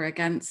 right? Or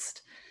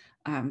against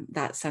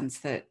that sense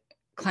that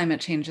climate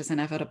change is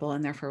inevitable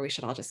and therefore we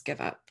should all just give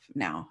up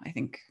now, I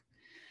think.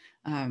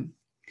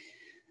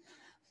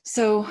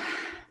 So,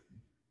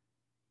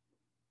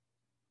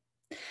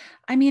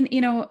 I mean,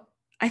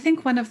 I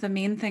think one of the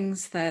main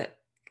things that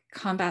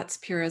combats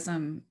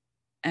purism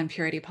and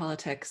purity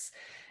politics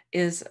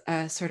is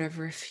a sort of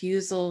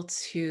refusal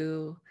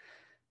to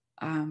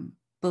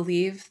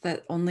believe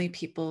that only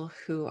people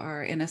who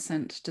are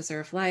innocent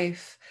deserve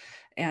life,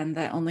 and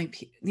that only,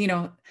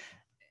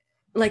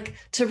 like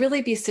to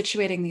really be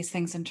situating these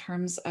things in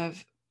terms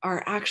of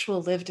our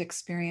actual lived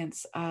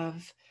experience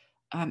of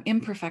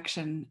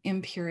imperfection,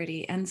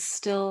 impurity, and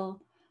still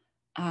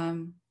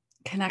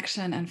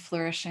connection and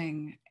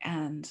flourishing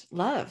and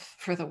love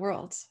for the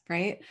world,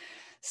 right?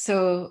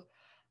 So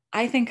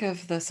I think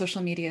of the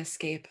social media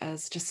scape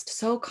as just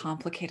so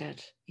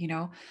complicated,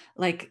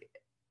 like,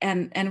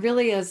 and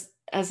really as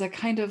a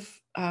kind of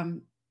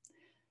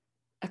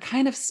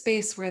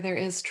space where there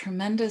is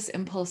tremendous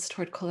impulse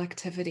toward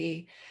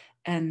collectivity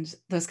and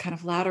those kind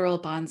of lateral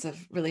bonds of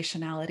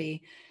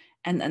relationality,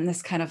 and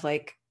this kind of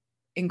like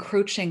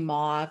encroaching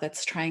maw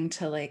that's trying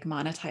to like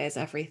monetize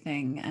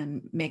everything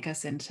and make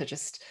us into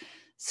just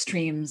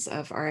streams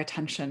of our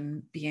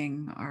attention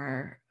being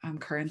our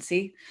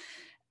currency.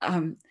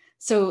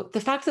 So the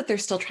fact that they're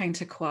still trying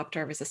to co-opt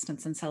our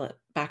resistance and sell it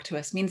back to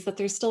us means that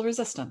there's still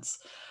resistance.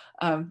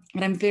 And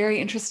I'm very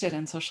interested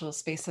in social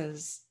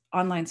spaces,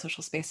 online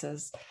social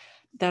spaces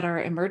that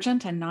are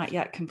emergent and not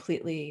yet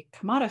completely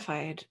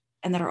commodified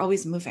and that are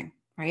always moving,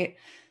 right?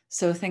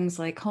 So things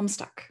like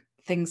Homestuck,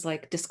 things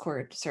like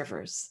Discord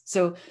servers.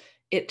 So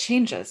it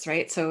changes,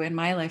 right? So in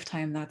my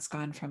lifetime, that's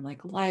gone from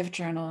like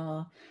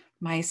LiveJournal,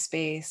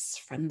 MySpace,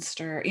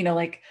 Friendster,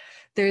 like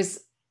there's,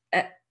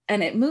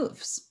 and it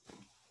moves.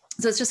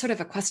 So it's just sort of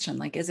a question,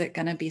 like, is it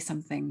going to be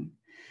something?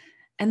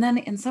 And then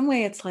in some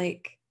way, it's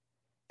like,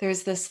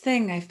 there's this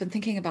thing I've been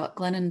thinking about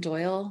Glennon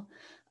Doyle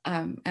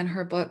and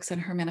her books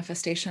and her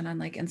manifestation on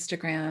like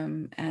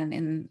Instagram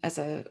and as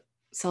a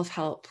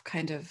self-help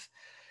kind of.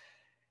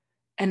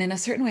 And in a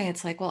certain way,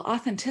 it's like, well,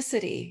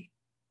 authenticity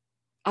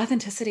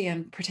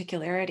and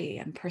particularity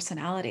and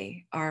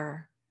personality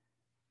are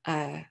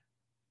a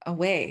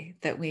way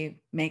that we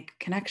make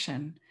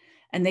connection,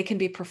 and they can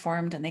be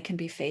performed and they can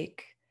be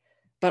fake,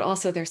 but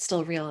also they're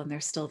still real and they're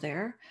still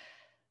there.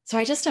 So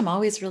I just am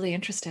always really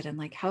interested in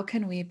like, how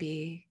can we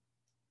be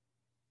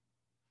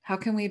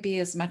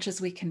as much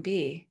as we can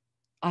be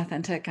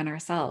authentic and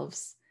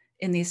ourselves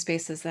in these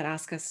spaces that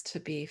ask us to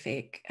be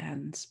fake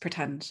and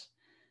pretend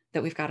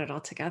that we've got it all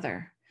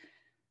together.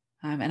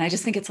 And I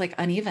just think it's like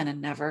uneven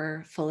and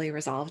never fully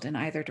resolved in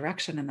either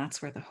direction. And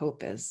that's where the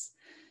hope is.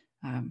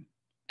 And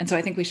so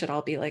I think we should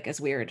all be like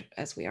as weird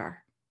as we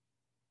are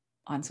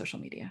on social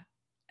media,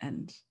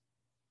 and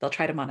they'll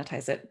try to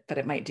monetize it, but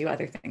it might do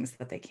other things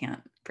that they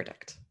can't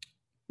predict.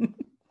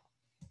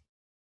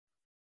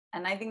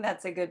 And I think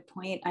that's a good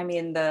point. I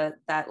mean,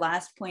 that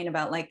last point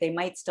about like, they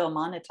might still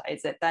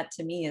monetize it, that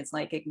to me is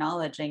like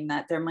acknowledging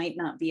that there might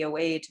not be a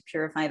way to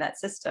purify that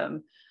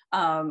system.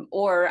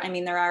 Or, I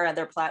mean, there are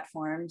other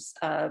platforms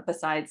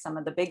besides some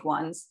of the big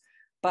ones,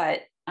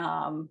 but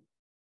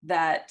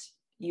that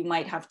you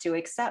might have to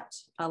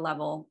accept a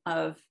level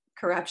of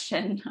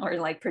corruption or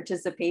like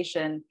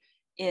participation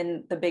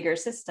in the bigger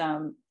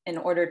system in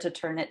order to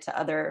turn it to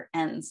other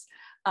ends.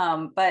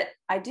 But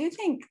I do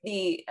think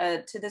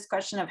to this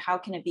question of how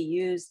can it be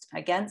used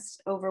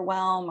against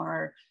overwhelm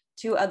or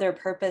to other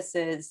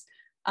purposes,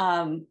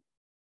 and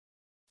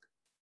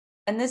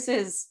this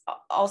is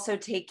also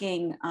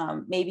taking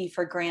maybe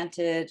for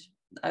granted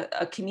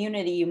a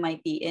community you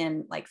might be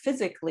in like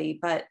physically,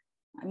 but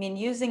I mean,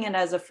 using it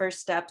as a first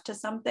step to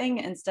something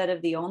instead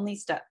of the only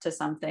step to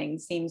something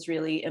seems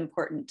really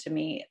important to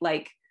me.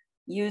 Like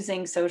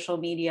using social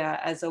media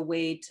as a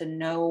way to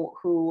know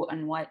who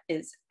and what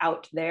is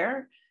out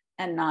there,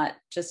 and not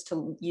just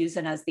to use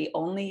it as the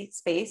only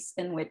space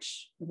in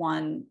which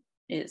one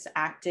is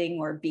acting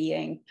or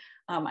being.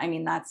 I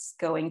mean, that's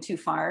going too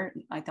far.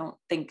 I don't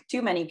think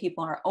too many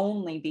people are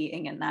only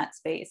being in that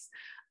space.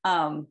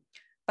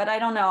 But I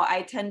don't know,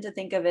 I tend to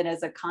think of it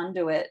as a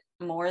conduit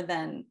more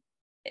than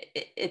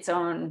its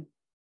own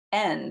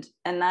end.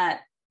 And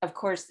that, of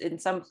course, in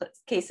some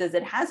cases,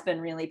 it has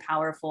been really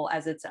powerful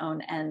as its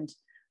own end.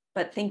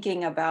 But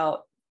thinking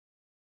about,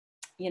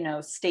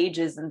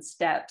 stages and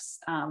steps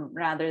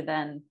rather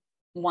than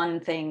one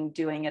thing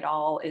doing it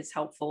all is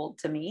helpful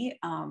to me.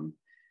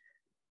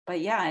 But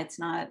yeah,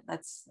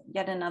 that's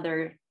yet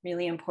another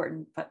really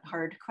important but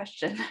hard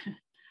question.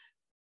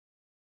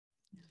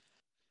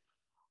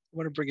 I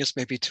want to bring us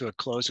maybe to a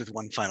close with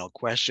one final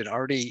question,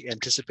 already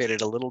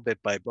anticipated a little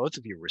bit by both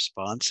of your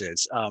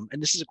responses.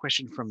 And this is a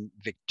question from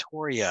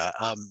Victoria,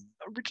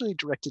 originally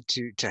directed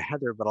to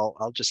Heather, but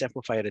I'll just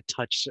amplify it a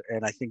touch,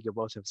 and I think you'll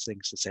both have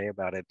things to say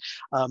about it.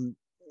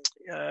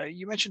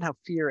 You mentioned how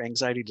fear,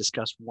 anxiety,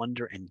 disgust,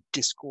 wonder, and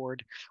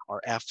discord are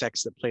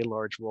affects that play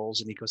large roles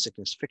in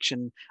eco-sickness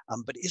fiction.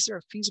 But is there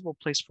a feasible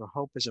place for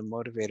hope as a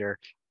motivator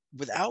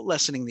without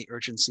lessening the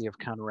urgency of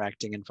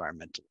counteracting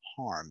environmental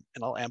harm?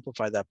 And I'll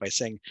amplify that by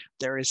saying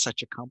there is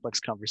such a complex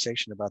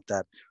conversation about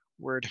that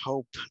word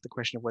hope, the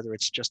question of whether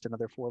it's just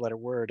another four-letter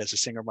word, as a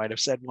singer might have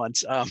said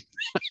once,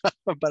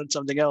 about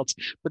something else.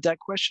 But that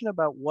question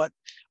about what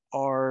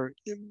are,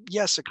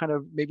 yes, a kind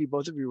of maybe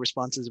both of your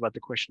responses about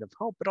the question of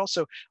hope, but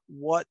also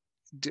what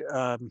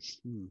are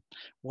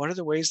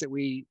the ways that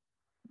we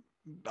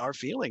are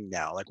feeling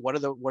now? Like what are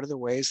the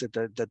ways that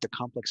the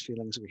complex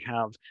feelings we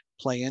have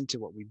play into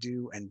what we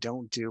do and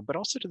don't do, but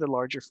also to the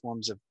larger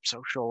forms of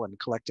social and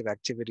collective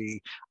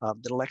activity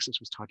that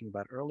Alexis was talking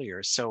about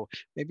earlier. So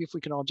maybe if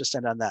we can all just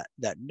end on that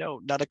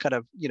note, not a kind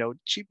of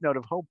cheap note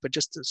of hope, but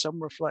just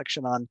some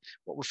reflection on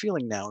what we're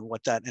feeling now and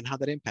how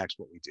that impacts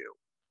what we do.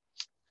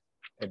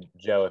 And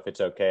Joe, if it's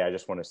okay, I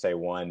just want to say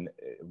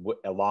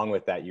along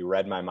with that, you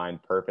read my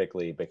mind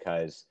perfectly,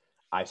 because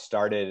I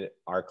started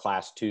our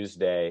class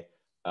Tuesday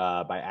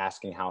by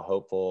asking how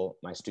hopeful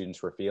my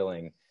students were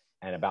feeling.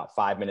 And about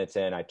 5 minutes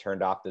in, I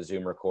turned off the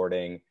Zoom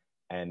recording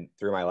and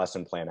threw my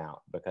lesson plan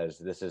out, because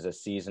this is a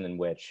season in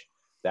which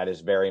that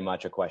is very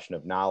much a question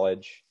of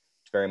knowledge.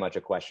 It's very much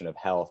a question of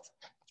health.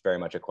 It's very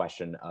much a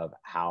question of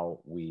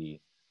how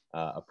we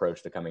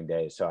approach the coming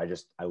days. So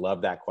I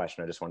love that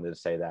question. I just wanted to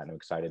say that, and I'm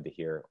excited to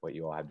hear what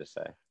you all had to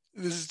say.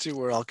 This is too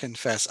where I'll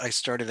confess, I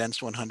started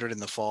ENST 100 in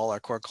the fall, our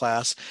core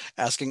class,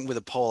 asking with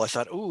a poll. I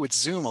thought, oh, it's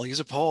Zoom, I'll use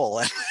a poll.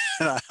 And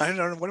I don't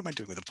know, what am I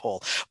doing with a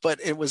poll? But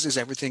it was, is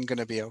everything going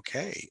to be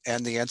okay?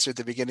 And the answer at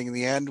the beginning and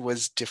the end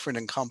was different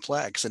and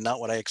complex, and not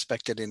what I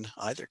expected in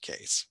either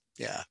case.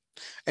 Yeah.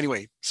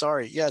 Anyway,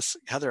 sorry. Yes,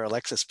 Heather,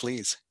 Alexis,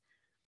 please.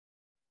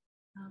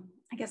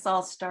 I guess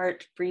I'll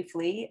start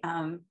briefly,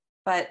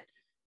 but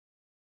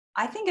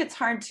I think it's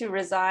hard to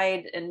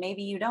reside, and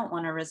maybe you don't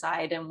want to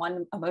reside in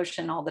one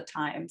emotion all the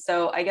time.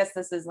 So I guess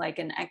this is like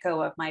an echo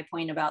of my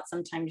point about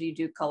sometimes you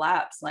do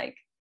collapse. Like,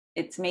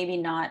 it's maybe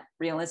not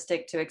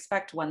realistic to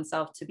expect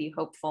oneself to be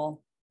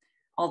hopeful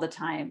all the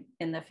time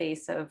in the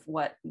face of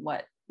what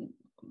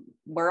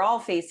we're all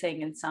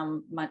facing, and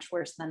some much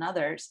worse than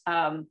others.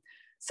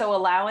 So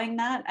allowing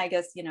that, I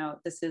guess,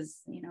 this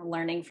is,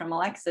 learning from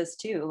Alexis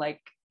too,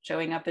 like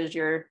showing up as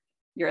your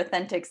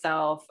authentic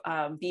self,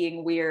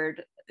 being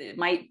weird. It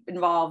might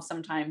involve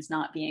sometimes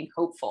not being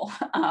hopeful.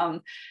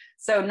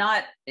 So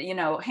not,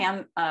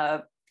 shoehorning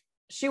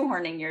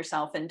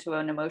yourself into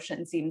an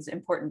emotion seems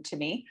important to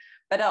me.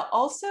 But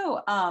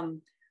also,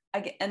 and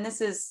this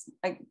is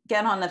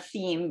again on the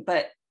theme,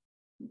 but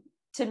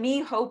to me,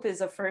 hope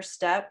is a first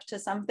step to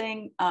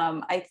something.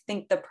 I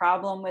think the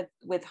problem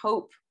with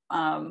hope,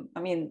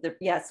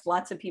 yes,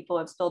 lots of people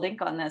have spilled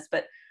ink on this,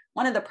 but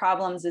one of the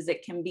problems is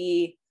it can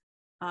be,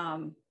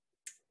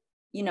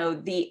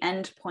 the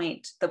end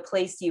point, the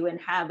place you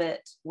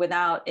inhabit,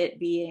 without it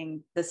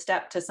being the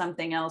step to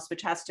something else,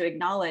 which has to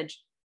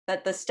acknowledge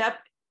that the step,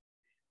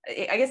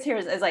 I guess here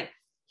is like,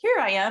 here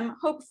I am,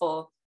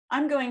 hopeful,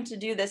 I'm going to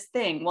do this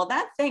thing. Well,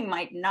 that thing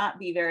might not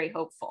be very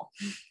hopeful.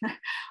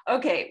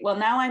 Okay, well,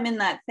 now I'm in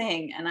that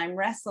thing and I'm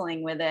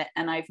wrestling with it,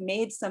 and I've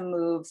made some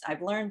moves,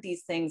 I've learned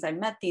these things, I've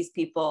met these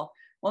people.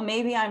 Well,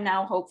 maybe I'm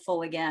now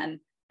hopeful again,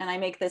 and I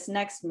make this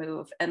next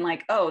move, and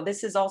like, oh,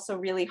 this is also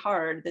really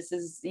hard. This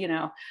is,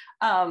 I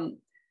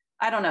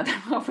don't know,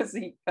 that was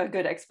a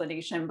good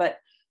explanation, but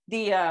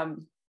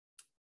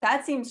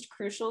that seems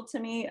crucial to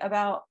me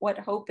about what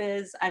hope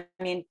is. I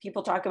mean,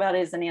 people talk about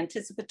it as an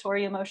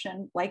anticipatory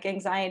emotion, like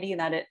anxiety,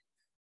 that it's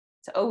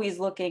always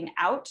looking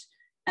out,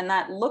 and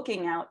that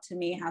looking out to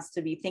me has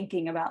to be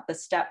thinking about the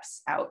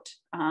steps out,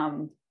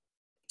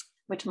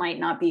 which might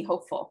not be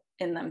hopeful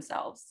in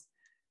themselves.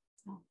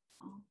 So,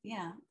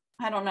 yeah.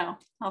 I don't know.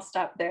 I'll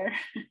stop there.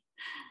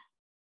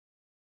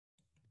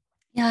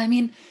 Yeah, I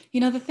mean,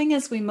 the thing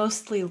is, we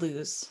mostly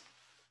lose,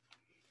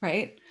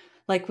 right?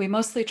 Like, we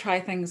mostly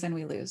try things and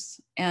we lose.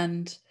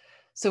 And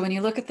so when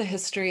you look at the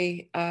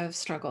history of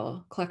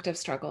struggle, collective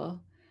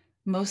struggle,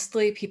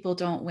 mostly people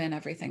don't win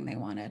everything they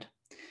wanted.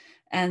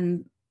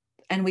 And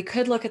we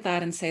could look at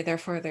that and say,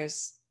 therefore,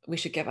 we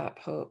should give up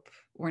hope.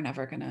 We're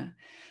never gonna.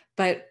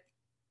 But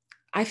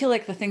I feel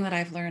like the thing that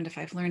I've learned, if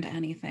I've learned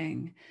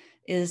anything,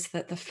 is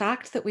that the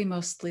fact that we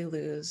mostly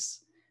lose,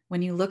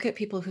 when you look at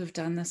people who've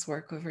done this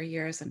work over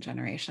years and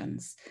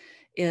generations,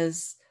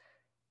 is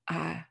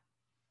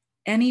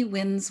any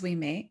wins we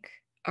make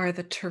are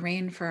the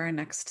terrain for our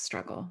next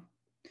struggle.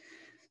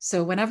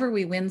 So whenever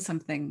we win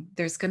something,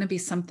 there's going to be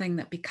something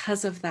that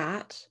because of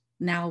that,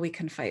 now we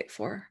can fight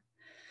for.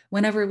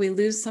 Whenever we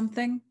lose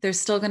something, there's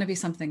still going to be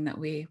something that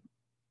we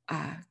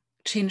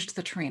changed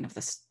the terrain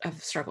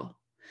of struggle.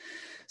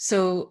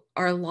 So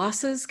our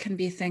losses can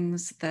be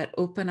things that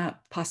open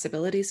up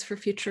possibilities for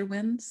future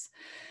wins.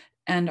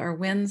 And our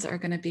wins are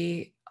going to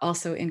be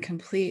also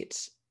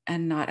incomplete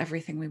and not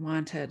everything we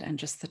wanted and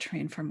just the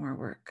terrain for more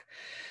work.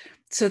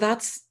 So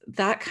that's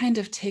that kind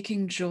of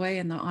taking joy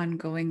in the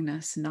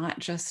ongoingness, not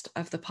just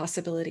of the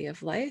possibility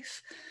of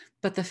life,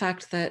 but the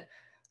fact that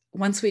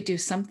once we do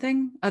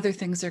something, other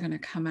things are going to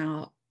come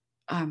out.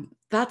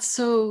 That's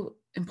so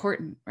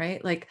important,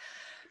 right? Like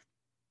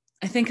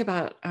I think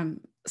about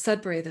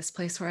Sudbury, this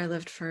place where I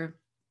lived for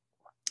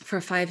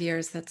 5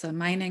 years. That's a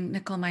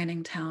nickel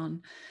mining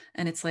town.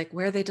 And it's like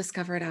where they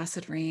discovered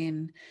acid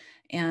rain.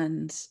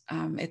 And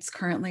it's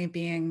currently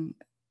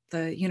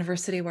the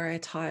university where I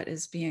taught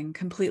is being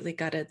completely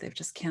gutted. They've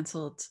just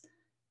canceled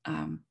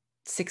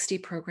 60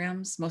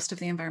 programs, all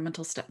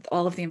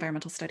of the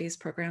environmental studies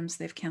programs,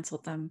 they've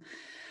canceled them.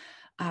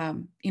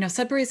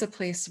 Sudbury is a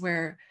place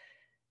where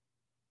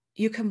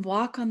you can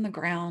walk on the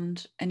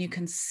ground and you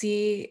can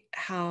see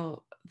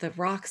how the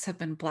rocks have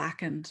been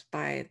blackened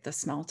by the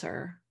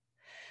smelter.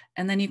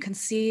 And then you can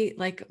see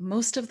like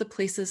most of the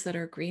places that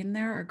are green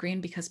there are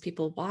green because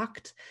people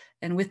walked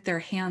and with their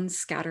hands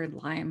scattered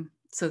lime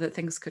so that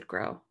things could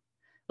grow,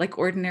 like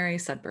ordinary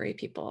Sudbury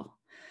people.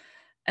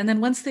 And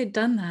then once they'd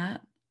done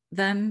that,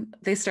 then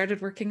they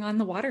started working on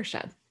the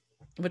watershed,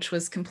 which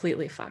was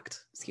completely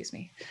fucked, excuse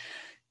me.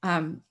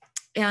 So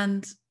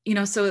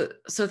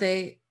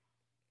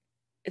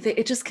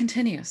it just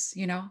continues,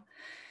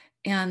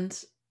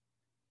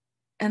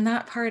 and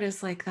that part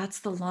is like, that's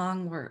the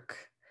long work.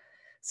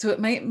 So it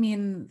might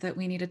mean that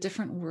we need a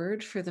different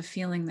word for the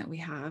feeling that we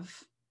have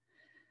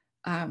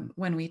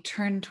when we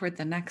turn toward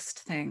the next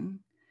thing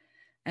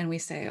and we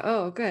say,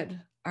 oh,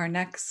 good, our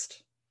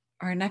next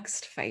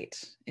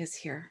fight is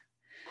here.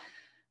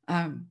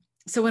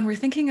 So when we're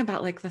thinking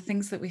about like the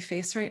things that we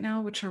face right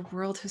now, which are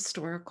world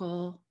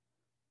historical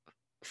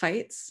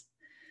fights,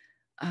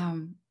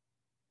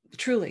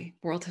 truly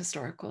world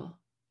historical,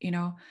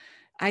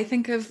 I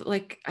think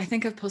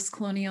of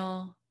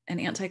post-colonial and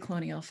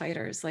anti-colonial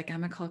fighters like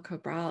Amilcar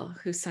Cabral,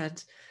 who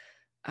said,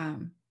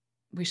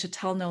 we should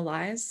tell no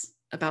lies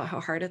about how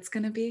hard it's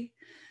going to be,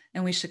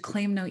 and we should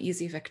claim no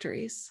easy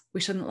victories.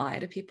 We shouldn't lie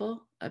to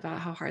people about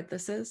how hard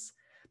this is,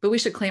 but we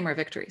should claim our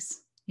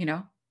victories,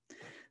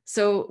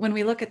 So when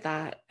we look at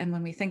that and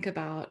when we think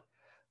about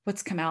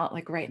what's come out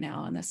like right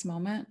now in this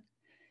moment,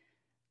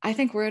 I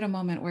think we're at a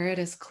moment where it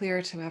is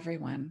clear to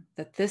everyone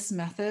that this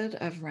method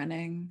of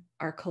running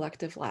our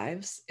collective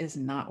lives is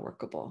not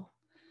workable.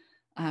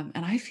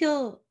 And I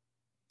feel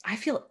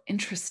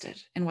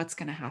interested in what's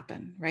going to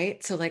happen,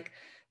 right? So like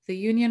the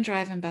Union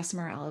Drive in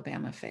Bessemer,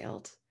 Alabama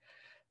failed,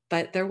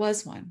 but there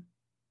was one.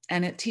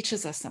 And it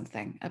teaches us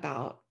something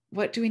about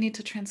what do we need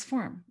to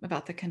transform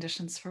about the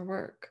conditions for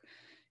work?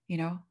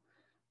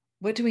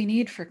 What do we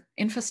need for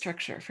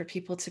infrastructure for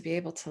people to be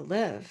able to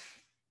live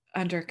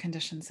under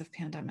conditions of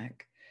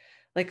pandemic?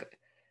 Like,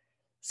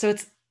 so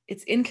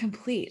it's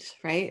incomplete,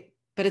 right?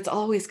 But it's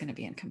always going to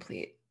be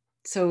incomplete.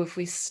 So if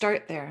we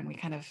start there and we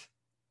kind of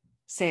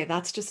say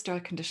that's just our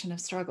condition of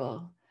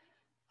struggle,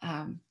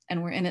 and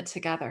we're in it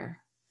together,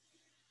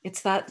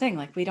 it's that thing.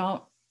 Like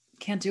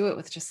can't do it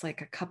with just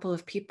like a couple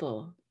of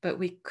people, but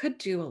we could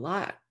do a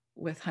lot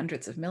with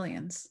hundreds of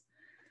millions.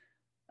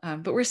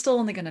 But we're still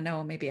only going to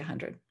know maybe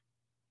 100.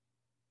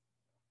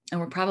 And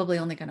we're probably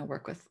only going to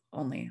work with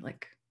only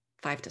like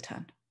 5 to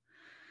 10.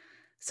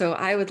 So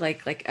I would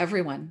like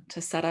everyone to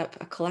set up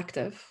a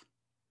collective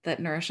that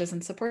nourishes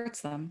and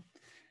supports them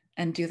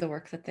and do the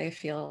work that they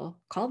feel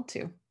called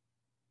to,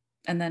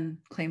 and then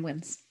claim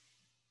wins.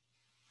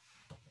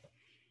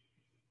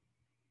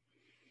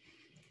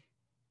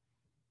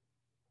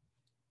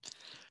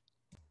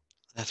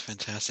 That's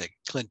fantastic.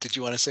 Clint, did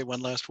you want to say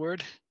one last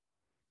word?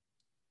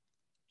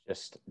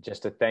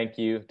 Just a thank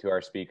you to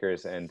our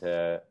speakers and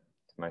to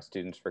my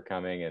students for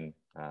coming. And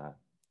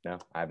no,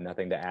 I have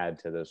nothing to add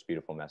to those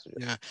beautiful messages.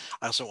 Yeah.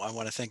 I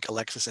want to thank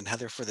Alexis and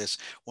Heather for this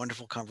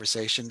wonderful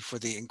conversation, for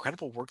the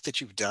incredible work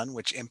that you've done,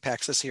 which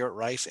impacts us here at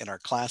Rice in our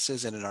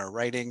classes and in our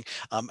writing,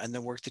 and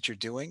the work that you're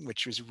doing,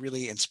 which was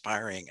really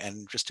inspiring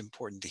and just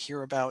important to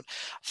hear about.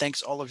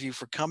 Thanks all of you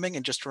for coming.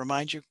 And just to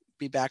remind you,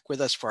 be back with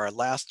us for our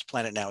last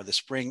Planet Now of the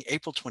spring,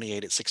 April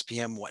 28 at 6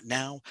 p.m. What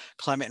Now?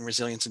 Climate and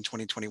Resilience in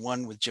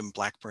 2021 with Jim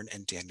Blackburn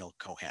and Daniel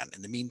Cohan.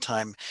 In the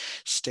meantime,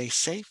 stay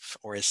safe,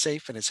 or as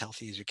safe and as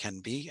healthy as you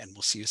can be, and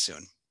we'll see you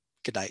soon.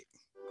 Good night.